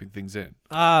here typing things in.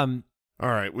 All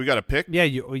right, we got to pick. Yeah,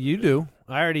 you do.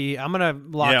 I'm gonna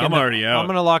lock. Yeah, in I'm already out. I'm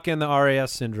gonna lock in the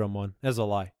RAS syndrome one as a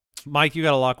lie. Mike, you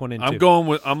got to lock one in. I'm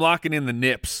too. I'm locking in the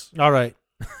nips. All right.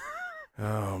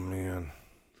 Oh man,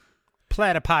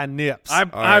 Platypi nips.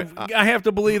 I have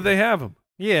to believe they have them.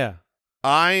 yeah.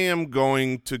 I am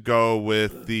going to go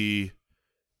with the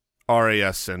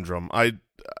RAS syndrome.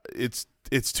 It's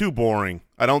too boring.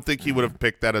 I don't think he would have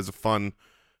picked that as a fun,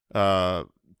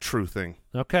 true thing.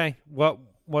 Okay.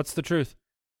 What's the truth?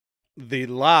 The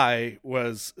lie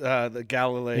was the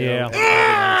Galileo. Yeah. and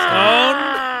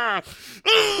Albert Einstein.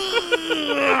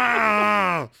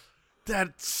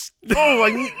 That's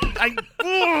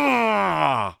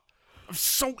I'm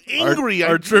so angry.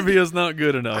 Our trivia's not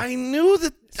good enough. I knew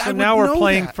that. I So would now we're know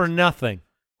playing that. for nothing.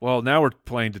 Well, now we're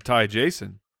playing to tie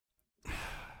Jason.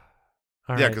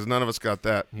 All Yeah, right. because none of us got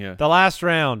that. Yeah. The last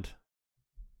round.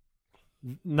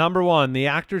 Number one, the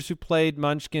actors who played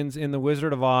Munchkins in The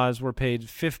Wizard of Oz were paid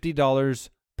 $50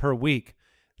 per week.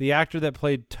 The actor that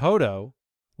played Toto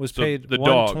was So paid the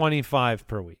dog. $125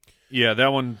 per week. Yeah, that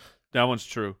one's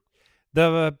true.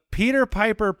 The Peter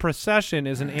Piper Procession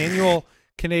is an annual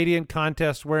Canadian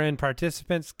contest wherein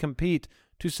participants compete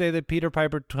to say the Peter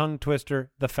Piper tongue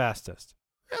twister the fastest.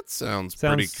 That sounds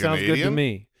pretty Sounds Canadian. good to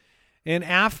me. An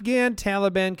Afghan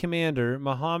Taliban commander,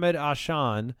 Mohammed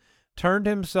Ashan, turned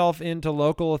himself into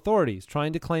local authorities,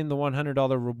 trying to claim the $100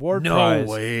 reward prize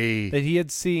way. that he had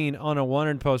seen on a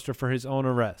wanted poster for his own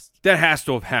arrest. That has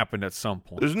to have happened at some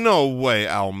point. There's no way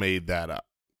Al made that up.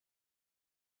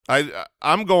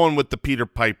 I'm going with the Peter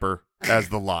Piper as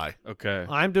the lie. Okay.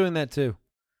 I'm doing that too.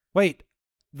 Wait,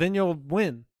 then you'll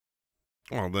win.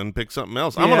 Well, then pick something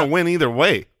else. Yeah. I'm going to win either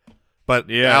way. But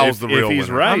Yeah, Al's if- the real if he's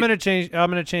winner. right. I'm gonna change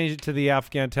it to the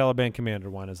Afghan Taliban commander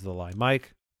one as the lie.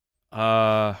 Mike,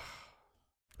 I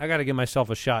I got to give myself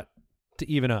a shot to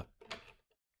even up.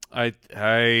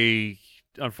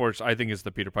 unfortunately, I think it's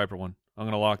the Peter Piper one. I'm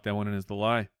going to lock that one in as the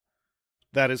lie.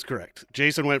 That is correct.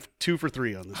 Jason went 2 for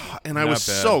 3 on this one. And I Not was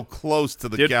bad. so close to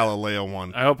the Did- Galileo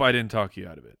one. I hope I didn't talk you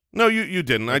out of it. No, you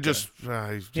didn't. I Okay. just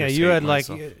Yeah, hate you had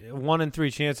myself. like 1 in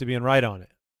 3 chance of being right on it.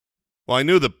 Well, I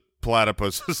knew the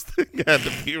platypuses thing had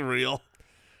to be real.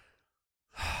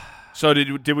 So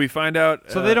did we find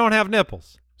out? So they don't have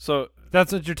nipples. So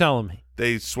That's what you're telling me.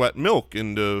 They sweat milk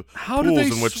into How do pools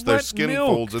they in which their sweat skin milk?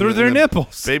 folds Through and their the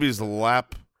nipples. Babies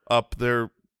lap up their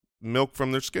milk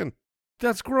from their skin.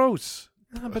 that's gross.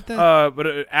 No, but then,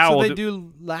 Al, so they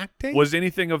do lactate? was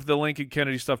anything of the Lincoln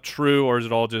Kennedy stuff true, or is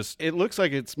it all just It looks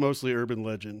like it's mostly urban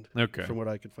legend, okay? from what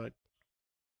I could find.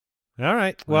 All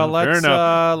right. Well, Fair let's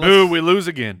enough. let's Boo, we lose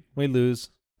again. we lose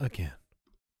again.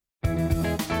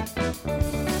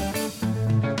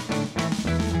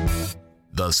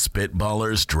 The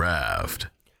Spitballers Draft.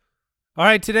 All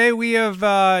right, today we have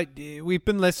we've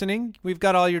been listening. We've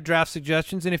got all your draft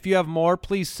suggestions, and if you have more,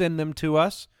 please send them to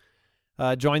us.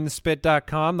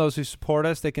 Jointhespit.com. Those who support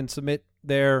us, they can submit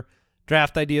their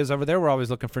draft ideas over there. We're always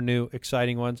looking for new,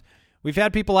 exciting ones. We've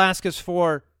had people ask us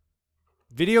for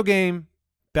video game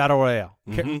battle royale,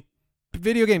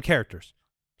 video game characters.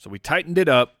 So we tightened it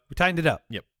up. We tightened it up.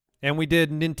 Yep. And we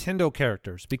did Nintendo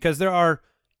characters because there are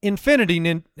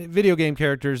infinity video game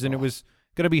characters, and it was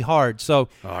going to be hard. So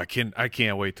Oh, I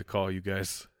can't wait to call you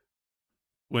guys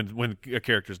when a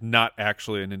character's not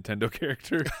actually a Nintendo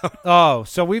character.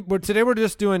 today we're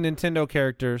just doing Nintendo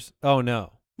characters. Oh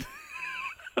no.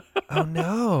 Oh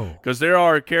no. Because there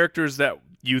are characters that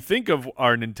you think of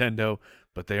are Nintendo,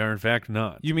 but they are in fact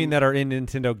not. You mean that are in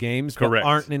Nintendo games Correct. but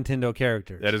aren't Nintendo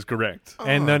characters? That is correct.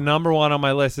 And the number one on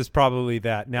my list is probably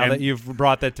that. Now And- that you've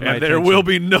brought that to my And there attention. will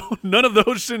be none of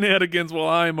those shenanigans while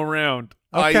I'm around.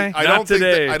 Okay. I Not don't think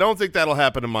today. I don't think that'll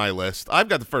happen in my list. I've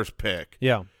got the first pick,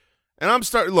 Yeah. and I'm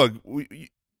starting. Look,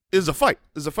 is a fight.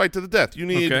 Is a fight to the death. You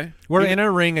need Okay. We're in a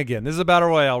ring again. This is a battle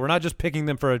royale. We're not just picking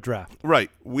them for a draft.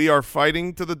 right. We are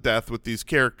fighting to the death with these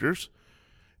characters,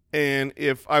 and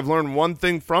if I've learned one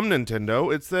thing from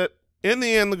Nintendo, it's that in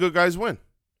the end, the good guys win.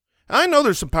 I know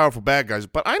there's some powerful bad guys,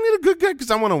 but I need a good guy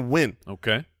because I want to win.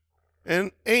 Okay.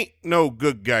 And ain't no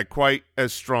good guy quite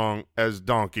as strong as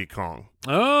Donkey Kong.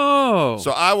 Oh. So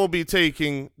I will be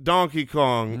taking Donkey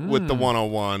Kong with the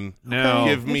 101. Now-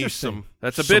 Give me Interesting. some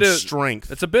That's a bit of strength.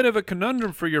 That's a bit of a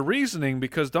conundrum for your reasoning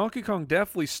because Donkey Kong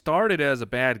definitely started as a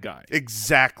bad guy.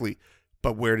 Exactly.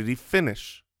 But where did he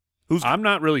finish? I'm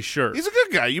not really sure. He's a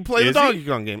good guy. You play the Is he? Donkey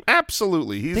Kong game.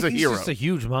 Absolutely. He's I a think hero. He's just a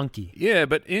huge monkey. Yeah,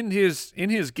 but in his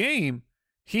game,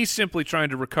 he's simply trying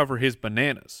to recover his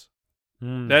bananas.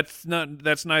 That's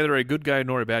neither a good guy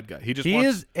nor a bad guy. He just He wants,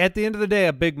 is, at the end of the day,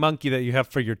 a big monkey that you have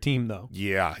for your team, though.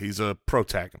 Yeah, he's a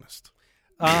protagonist.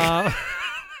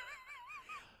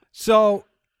 So,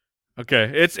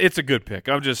 Okay, it's a good pick.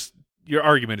 Your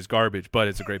argument is garbage, but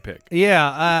it's a great pick.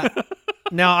 yeah.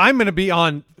 Now I'm going to be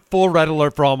on full red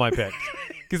alert for all my picks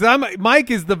because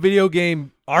Mike is the video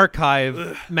game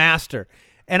archive master,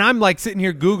 and I'm like sitting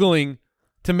here Googling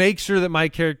to make sure that my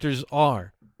characters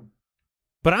are.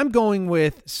 But I'm going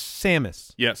with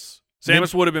Samus. Yes.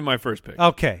 Samus would have been my first pick.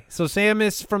 Okay, so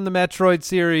Samus from the Metroid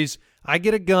series. I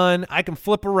get a gun. I can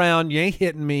flip around. You ain't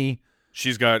hitting me.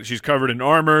 She's covered in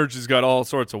armor. She's got all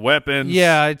sorts of weapons.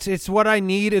 Yeah, it's what I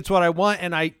need. It's what I want.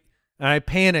 And I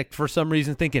panicked for some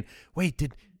reason, thinking, wait,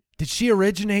 did she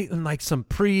originate in like some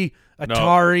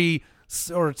pre-Atari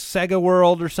or Sega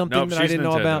world or something Nope, that I she's didn't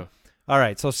know Nintendo. about? All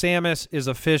right, so Samus is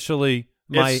officially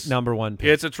my It's- number one pick.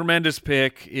 It's a tremendous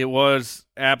pick. It was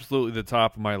absolutely the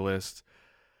top of my list.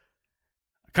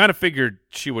 I kind of figured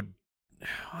she would.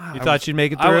 You thought she'd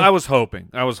make it through? I was hoping.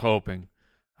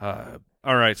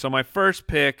 All right, so my first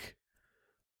pick,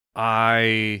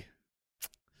 I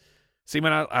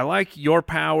like your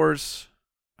powers.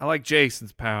 I like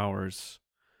Jason's powers.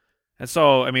 And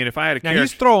so, I mean, if I had a Now, character.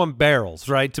 he's throwing barrels,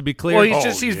 right, to be clear? Well,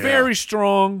 he's yeah. very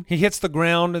strong. He hits the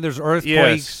ground and there's earthquakes.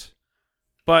 Yes.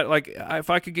 But, like, if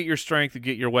I could get your strength to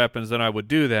get your weapons, then I would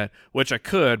do that, which I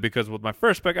could because with my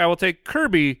first pick, I will take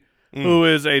Kirby who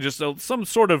is some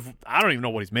sort of, I don't even know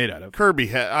what he's made out of. Kirby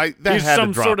that He's had some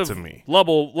to drop sort of to me.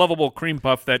 lovable cream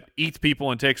puff that eats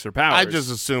people and takes their powers. I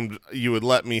just assumed you would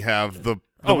let me have the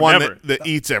Oh, one never. that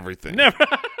eats everything. never.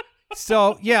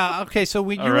 So yeah, okay. So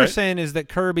what you were right. saying is that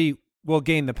Kirby will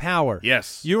gain the power.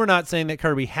 Yes. You were not saying that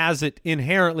Kirby has it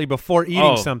inherently before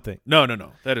eating something. No,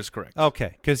 that is correct.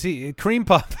 Okay, because cream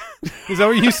puff. Is that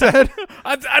what you said?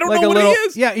 I don't Like know a what little- he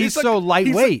is. yeah, he's so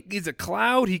lightweight. He's a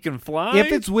cloud. He can fly.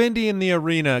 If it's windy in the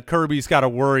arena, Kirby's got to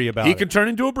worry about he it. can turn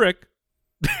into a brick.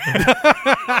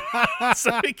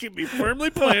 So he can be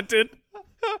firmly planted.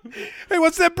 Hey,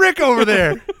 what's that brick over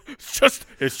there?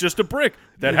 It's just a brick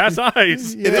that has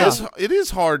eyes. Yeah. It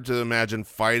is hard to imagine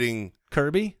fighting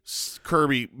Kirby?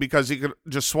 Kirby because he could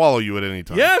just swallow you at any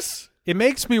time. Yes. It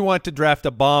makes me want to draft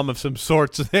a bomb of some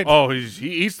sorts. Oh, he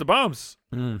eats the bombs.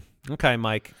 Okay,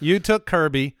 Mike. You took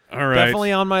Kirby. All right.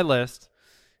 Definitely on my list.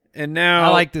 And now I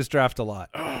like this draft a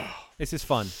lot. This is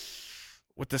fun.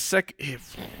 with the second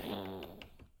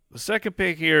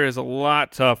pick here is a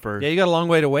lot tougher. Yeah, you got a long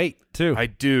way to wait, too. I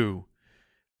do.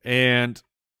 And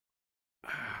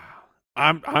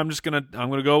I'm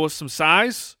gonna go with some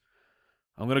size.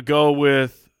 I'm gonna go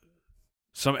with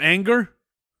some anger.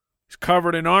 He's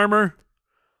covered in armor.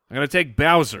 I'm gonna take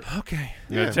Bowser. Okay.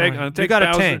 I'm gonna take You got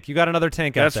Bowser. a tank. You got another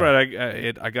tank out That's there.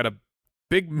 right. I got a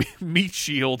big meat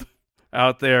shield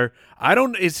out there.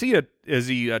 Is he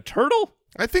a turtle?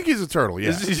 I think he's a turtle. Yeah,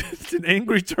 Is he just an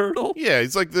angry turtle? yeah,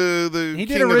 he's like the He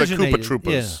king did of the originate Koopa it,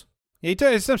 Troopas. Yeah, he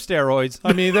took some steroids.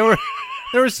 I mean, there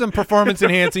were some performance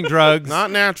enhancing drugs,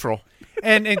 Not natural.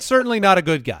 and certainly not a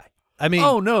good guy. I mean,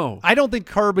 Oh no, I don't think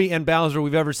Kirby and Bowser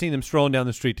we've ever seen them strolling down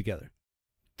the street together.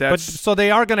 But that's so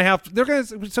they are going to have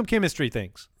some chemistry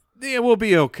things. yeah. We'll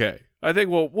be okay. I think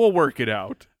we'll work it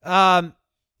out.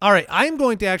 All right, I'm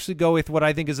going to actually go with what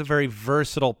I think is a very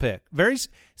versatile pick. Very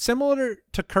similar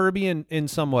to Kirby in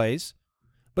some ways,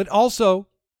 but also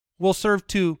will serve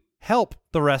to help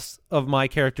the rest of my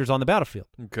characters on the battlefield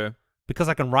Okay. because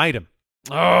I can ride them.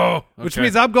 Oh, Which okay.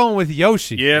 means I'm going with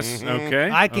Yoshi. yes.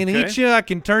 Okay. I can okay. eat you. I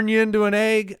can turn you into an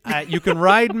egg. You can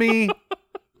ride me.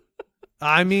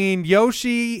 I mean,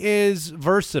 Yoshi is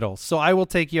versatile, so I will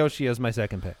take Yoshi as my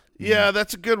second pick. Yeah,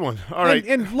 that's a good one. All right.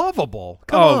 And lovable.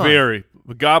 Come Oh, on. very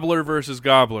gobbler versus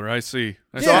gobbler. I see.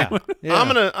 Yeah. Yeah. I'm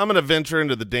gonna venture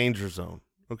into the danger zone.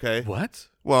 Okay. What?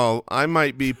 Well, I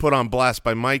might be put on blast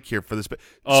by Mike here for this. See,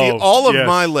 Oh, all of yes.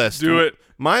 my list. Do it.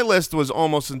 My list was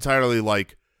almost entirely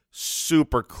like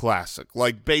super classic,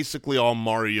 like basically all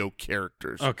Mario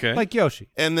characters. Okay. Like Yoshi.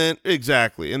 And then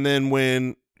exactly, and then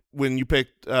when you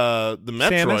picked the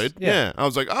Metroid, Yeah. I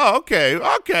was like, oh,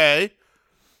 okay.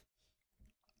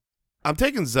 I'm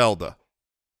taking Zelda.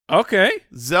 okay.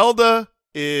 Zelda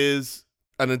is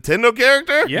a Nintendo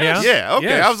character? Yes. Yeah, okay.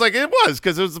 Yes. I was like, it was,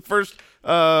 because it was the first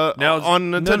on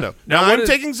Nintendo. now Now what I'm is-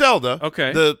 taking Zelda.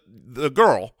 Okay. The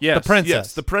girl. Yes. The princess.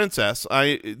 Yes, the princess. All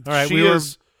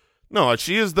right,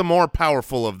 She is the more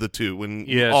powerful of the two when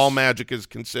Yes. all magic is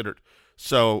considered.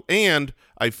 So, and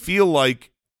I feel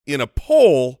like in a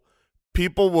poll,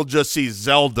 people will just see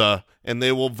Zelda and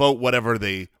they will vote whatever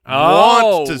they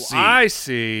want to see. I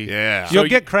see. Yeah. You'll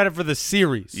get credit for the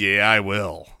series. Yeah, I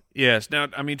will. Yes. Now,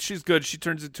 I mean, she's good. She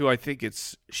turns into, I think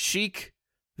it's Sheik,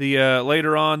 the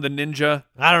later on the ninja.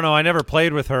 I don't know. I never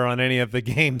played with her on any of the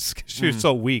games 'cause she was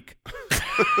so weak.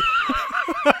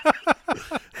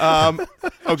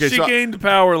 Okay, She so gained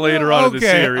power later on in the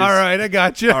series. All right. I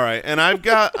got you. all right, and I've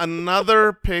got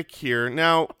another pick here.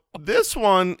 Now, this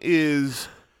one is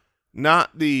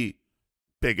not the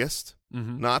biggest,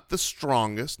 not the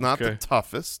strongest, not the Okay.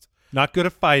 toughest, Not good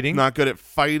at fighting. not good at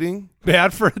fighting.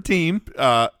 Bad for a team.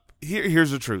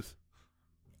 Here's the truth.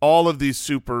 All of these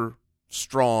super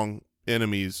strong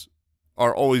enemies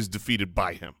are always defeated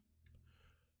by him.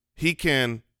 He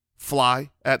can fly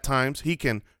at times. He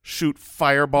can shoot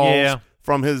fireballs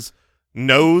from his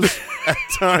nose at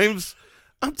times.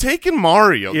 I'm taking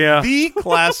Mario. Yeah. The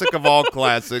classic of all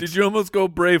classics. Did you almost go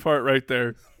Braveheart right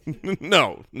there?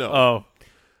 No. Oh.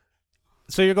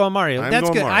 So you're going Mario. I'm That's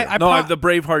going good. Mario. I No, the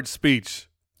Braveheart speech.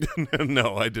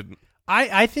 No, I didn't.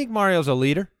 I think Mario's a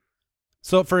leader.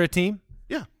 So for a team.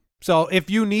 Yeah. So if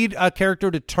you need a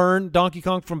character to turn Donkey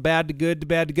Kong from bad to good,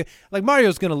 like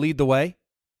Mario's going to lead the way.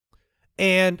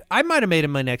 And I might have made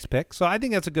him my next pick, so I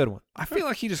think that's a good one. I feel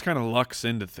like he just kind of lucks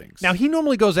into things. Now, he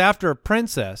normally goes after a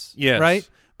princess, Yes. right?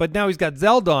 But now he's got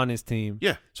Zelda on his team.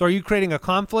 Yeah. So are you creating a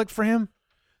conflict for him?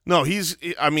 No,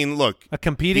 look. A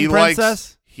competing He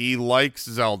princess? He likes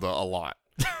Zelda a lot.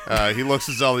 He looks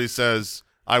at Zelda. He says,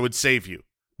 "I would save you."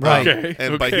 Right.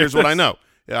 Okay. But here's what I know.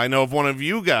 I know if one of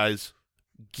you guys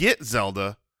get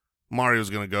Zelda, Mario's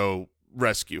going to go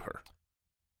rescue her.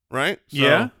 right? So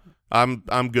Yeah. I'm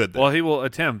good there. Well, he will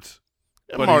attempt.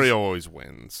 Yeah, but Mario always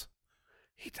wins.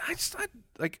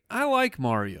 I like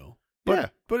Mario. But, Yeah.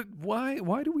 But why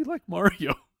do we like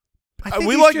Mario? I think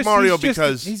we he's like Mario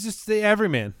because- he's just the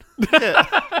everyman.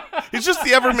 He's just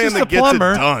the everyman just that a gets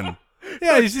plumber. it done.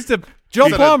 Yeah, he's just a Joe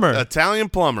He's an Plumber. Italian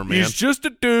plumber, man. He's just a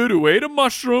dude who ate a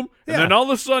mushroom, and Yeah. then all of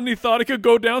a sudden he thought he could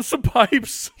go down some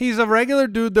pipes. He's a regular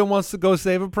dude that wants to go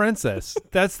save a princess.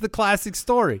 That's the classic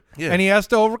story. Yeah. And he has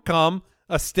to overcome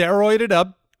a steroided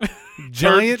up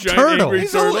giant Giant turtle. angry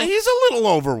He's turtle. he's a little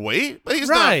overweight, but he's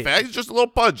Right. not fat. He's just a little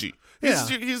pudgy.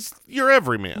 He's your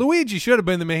everyman. Luigi should have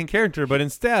been the main character, but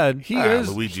instead He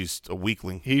is. Luigi's a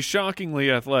weakling. He's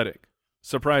shockingly athletic.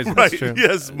 Surprisingly. Right? true.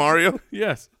 Yes, Mario.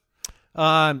 Yes.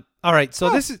 all right, so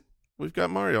this is We've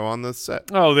got Mario on the set.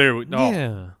 Oh, there we go.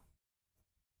 yeah.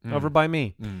 Mm. Over by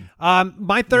me. Mm.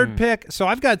 My third pick, so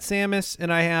I've got Samus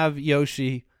and I have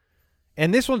Yoshi.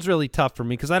 And this one's really tough for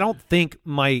me because I don't think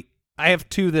I have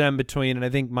two that I'm between, and I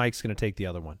think Mike's going to take the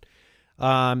other one.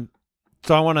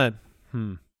 So I want to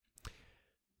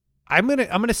I'm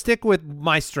gonna stick with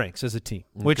my strengths as a team,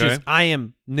 which is Okay. I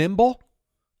am nimble,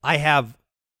 I have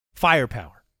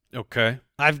firepower, Okay.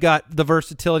 I've got the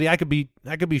versatility. I could be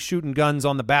shooting guns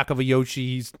on the back of a Yoshi.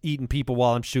 He's eating people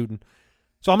while I'm shooting.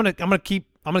 So I'm gonna keep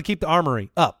the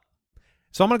armory up.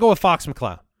 So I'm gonna go with Fox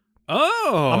McCloud.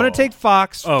 Oh. I'm gonna take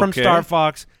Fox from Okay. Star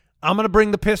Fox. I'm gonna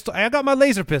bring the pistol. I got my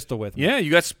laser pistol with me. Yeah,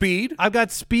 you got speed. I've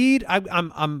got speed.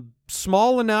 I'm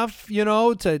small enough,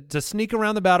 to sneak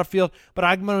around the battlefield, but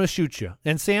I'm going to shoot you.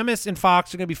 And Samus and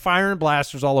Fox are going to be firing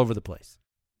blasters all over the place.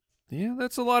 Yeah,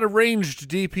 that's a lot of ranged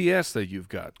DPS that you've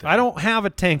got there. I don't have a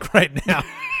tank right now,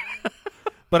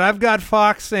 but I've got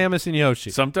Fox, Samus, and Yoshi.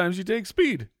 Sometimes you take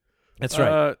speed. That's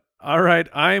right. All right,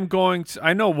 I am going to.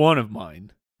 I know one of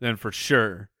mine, then for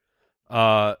sure,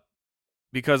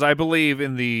 because I believe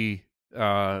in the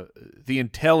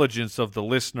intelligence of the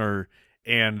listener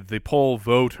and the poll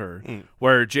voter,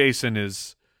 where Jason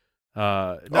is.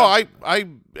 I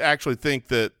actually think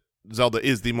that Zelda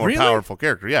is the more Really? powerful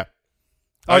character. Yeah.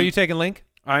 Are you taking Link?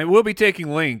 I will be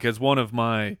taking Link as one of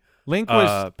my. Link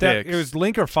was picks. it was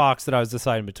Link or Fox that I was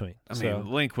deciding between. I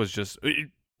mean, Link was just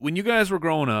when you guys were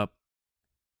growing up.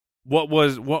 What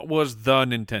was the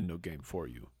Nintendo game for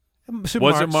you?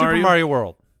 Super Mario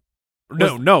World.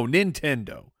 No,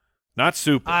 Nintendo, not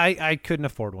Super. I couldn't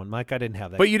afford one, Mike. I didn't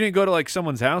have that. But you didn't go to like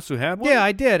someone's house who had one. Yeah,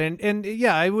 I did, and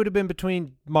yeah, I would have been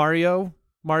between Mario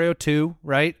 2,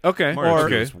 right? Okay. Mario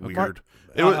okay. 2 is weird.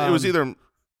 It was either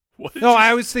What did No, you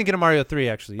I was thinking of Mario 3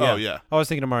 actually. Yeah. Oh, yeah. I was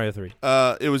thinking of Mario 3.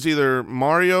 it was either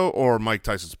Mario or Mike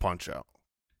Tyson's Punch Out.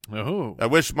 Oh. I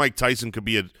wish Mike Tyson could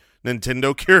be a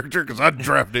Nintendo character because I'd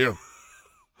draft him.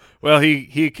 Well,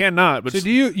 he cannot. But So do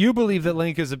you believe that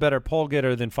Link is a better pole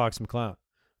getter than Fox McCloud?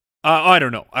 I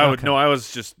don't know. I would Okay. no. I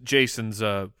was just Jason's.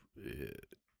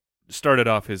 Started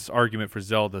off his argument for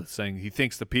Zelda, saying he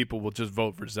thinks the people will just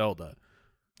vote for Zelda.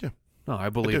 Yeah. No, I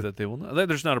do. believe that they will not.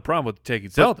 There's not a problem with taking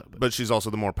Zelda, But she's also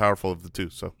the more powerful of the two,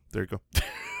 so there you go.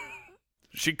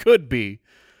 she could be.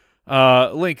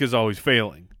 Link is always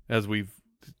failing, as we've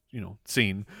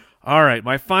seen. All right,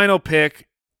 my final pick.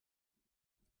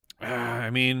 I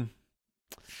mean,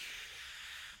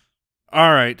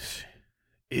 all right.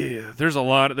 Yeah, there's a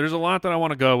lot that I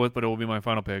want to go with, but it will be my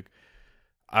final pick.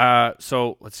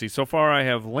 So let's see. So far, I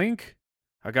have Link.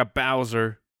 I got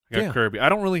Bowser. I got Yeah. Kirby. I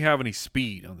don't really have any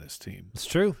speed on this team, It's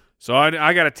true. so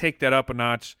I got to take that up a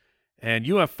notch. And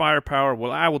you have firepower.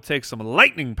 Well, I will take some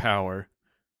lightning power,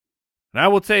 and I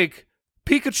will take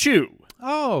Pikachu.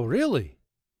 Oh, really?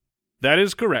 That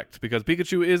is correct, because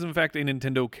Pikachu is, in fact, a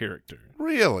Nintendo character.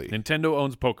 Really? Nintendo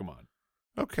owns Pokemon.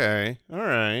 Okay. All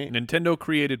right. Nintendo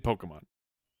created Pokemon.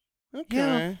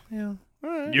 Okay. Yeah. All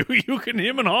right. You can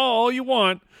him and haw all you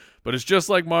want, but it's just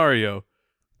like Mario.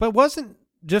 But wasn't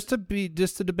just to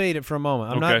debate it for a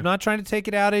moment. I'm Okay. not trying to take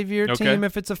it out of your Okay. team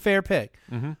if it's a fair pick.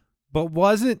 Mm-hmm. But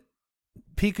wasn't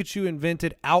Pikachu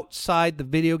invented outside the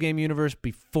video game universe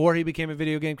before he became a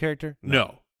video game character?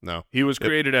 No. No. He was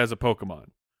created as a Pokemon.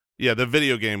 Yeah, the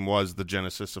video game was the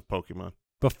genesis of Pokemon.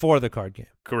 Before the card game.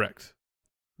 Correct.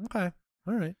 Okay.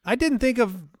 All right. I didn't think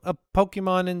of a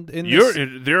Pokemon in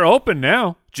this. They're open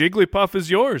now. Jigglypuff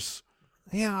is yours.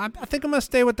 Yeah, I think I'm going to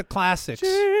stay with the classics.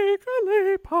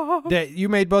 Jigglypuff. That you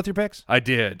made both your picks? I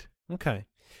did. Okay.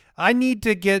 I need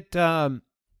to get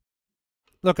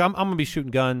look, I'm going to be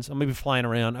shooting guns. I'm going to be flying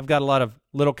around. I've got a lot of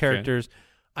little characters.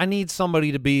 I need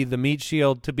somebody to be the meat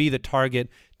shield, to be the target,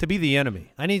 to be the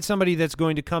enemy. I need somebody that's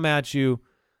going to come at you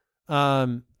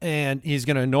and he's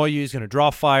going to annoy you. He's going to draw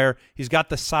fire. He's got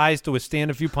the size to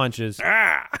withstand a few punches.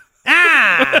 Ah!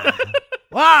 Ah!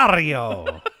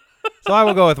 Wario! So I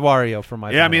will go with Wario for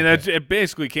my. Yeah, I mean, final pick. it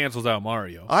basically cancels out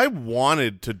Mario. I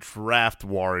wanted to draft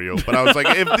Wario, but I was like,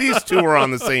 if these two are on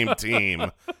the same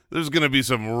team, there's going to be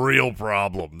some real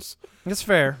problems. It's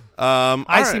fair.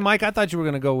 I See, Mike. I thought you were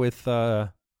going to go with.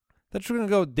 That you were going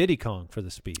to go with Diddy Kong for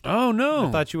the speed. Oh, no.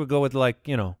 I thought you would go with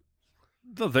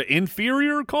The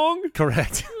inferior Kong?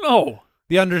 correct. No.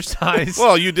 The undersized.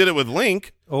 Well, you did it with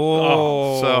Link. so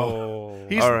All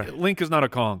right. Link is not a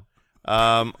Kong.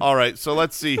 All right, so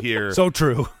let's see here. so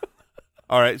true.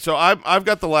 All right, so I've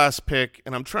got the last pick,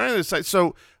 and I'm trying to decide.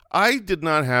 So I did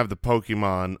not have the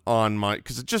Pokemon on my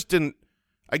because it just didn't.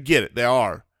 I get it, they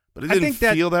are, but it didn't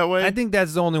feel that way. I think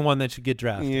that's the only one that should get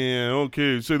drafted. Yeah,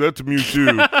 okay, so that's a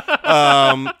Mewtwo.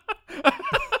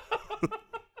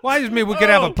 Well, I just mean we could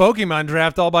have a Pokemon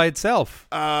draft all by itself.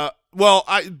 Well,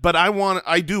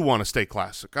 I do want to stay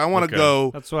classic. I want to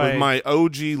go That's why with my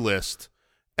OG list,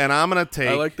 and I'm gonna take.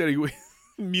 I like that he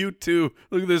Mewtwo.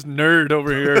 Look at this nerd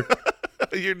over here.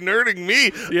 You're nerding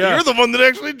me. Yeah. You're the one that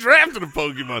actually drafted a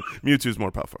Pokemon. Mewtwo's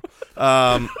more powerful.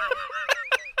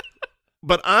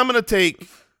 But I'm gonna take.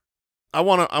 I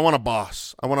want a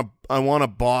boss. I want a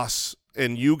boss,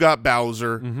 and you got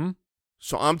Bowser. Mm-hmm.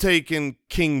 So I'm taking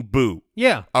King Boo.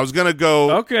 Yeah. I was gonna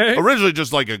go originally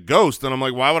just like a ghost, and I'm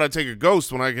like, why would I take a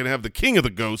ghost when I can have the king of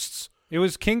the ghosts? It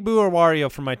was King Boo or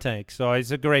Wario for my tank, so it's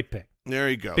a great pick. There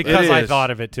you go. Because I is. thought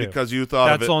of it too. Because you thought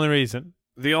That's of it. the only reason.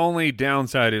 The only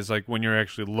downside is like when you're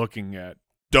actually looking at.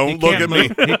 Don't look at me.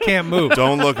 He can't move.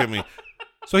 Don't look at me.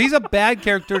 So he's a bad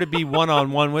character to be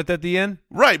one-on-one with at the end?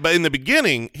 Right, but in the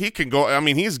beginning, he can go. I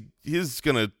mean, he's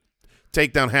gonna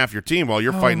take down half your team while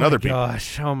you're fighting other people.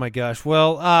 Oh my gosh.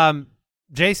 Well,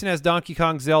 Jason has Donkey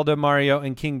Kong, Zelda, Mario,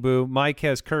 and King Boo. Mike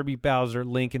has Kirby, Bowser,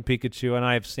 Link, and Pikachu, and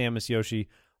I have Samus, Yoshi,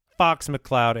 Fox,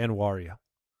 McCloud, and Wario.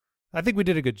 I think we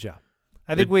did a good job.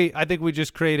 I think we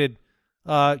just created,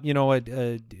 a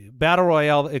battle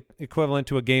royale equivalent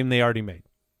to a game they already made.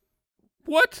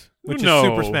 What? Which No. is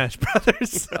Super Smash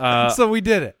Brothers. So we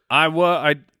did it.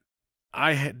 I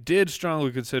did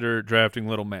strongly consider drafting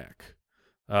Little Mac.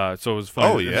 So it was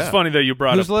funny. Oh, yeah. It's funny that you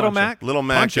brought Who's up Little Punch-Out. Mac? Little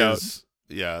Mac Punch-Out. is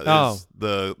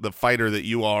the fighter that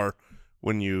you are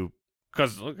when you.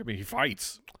 Because look at me, he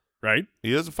fights, right?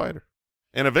 He is a fighter,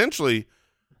 and eventually,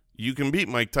 you can beat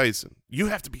Mike Tyson. You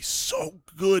have to be so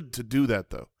good to do that,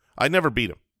 though. I never beat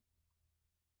him.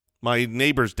 My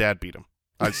neighbor's dad beat him.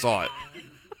 I saw it.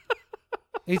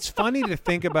 It's funny to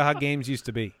think about how games used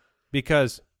to be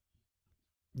because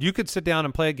you could sit down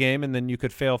and play a game and then you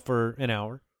could fail for an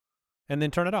hour and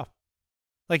then turn it off.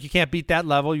 Like you can't beat that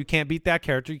level, you can't beat that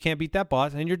character, you can't beat that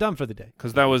boss, and you're done for the day.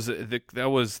 Because that was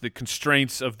the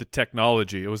constraints of the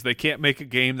technology. It was they can't make a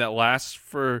game that lasts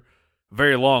for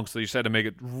very long, so you just had to make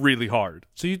it really hard.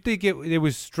 So you think it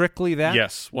was strictly that?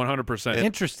 Yes, 100%.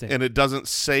 Interesting. And it doesn't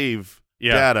save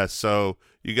Yeah. data, so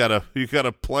you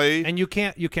gotta play. And you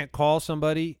can't call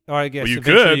somebody, or I guess Well, you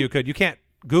eventually could. you could. You can't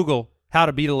Google how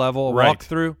to beat a level, a Right.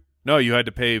 walkthrough. No, you had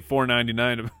to pay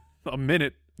 $4.99 a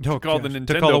minute to call the Nintendo.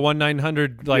 To call the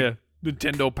 1-900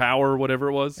 Nintendo Power or whatever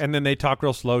it was. and then they talk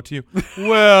real slow to you.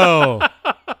 Well,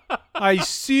 I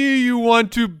see you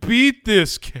want to beat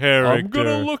this character. I'm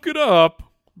gonna look it up.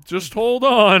 Just hold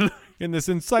on. in this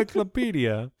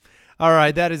encyclopedia. All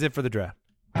right, that is it for the draft.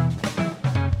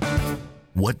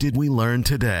 What did we learn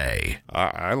today?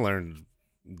 I learned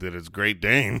that it's Great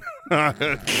Dane. I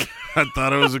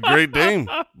thought it was a Great Dane,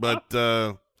 but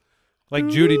Like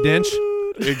Judi Dench.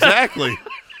 exactly.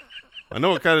 I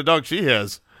know what kind of dog she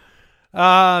has.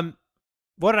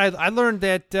 What I learned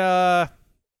that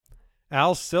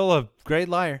Al's still a great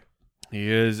liar.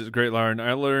 He is a great liar. And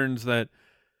I learned that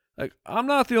I'm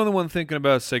not the only one thinking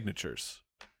about signatures.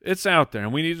 It's out there,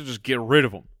 and we need to just get rid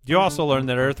of them. You also learned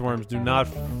that earthworms do not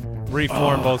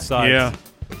reform both sides. Yeah.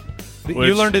 You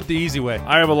Which- learned it the easy way.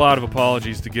 I have a lot of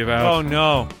apologies to give out. Oh,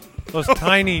 no. Those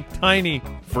tiny.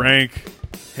 Frank,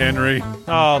 Henry,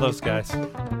 Oh, those guys.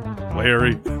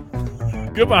 Larry.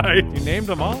 Goodbye. You named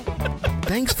them all?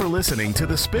 Thanks for listening to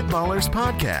the Spitballers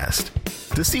Podcast.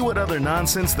 To see what other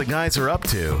nonsense the guys are up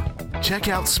to, check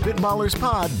out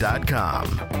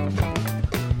SpitballersPod.com.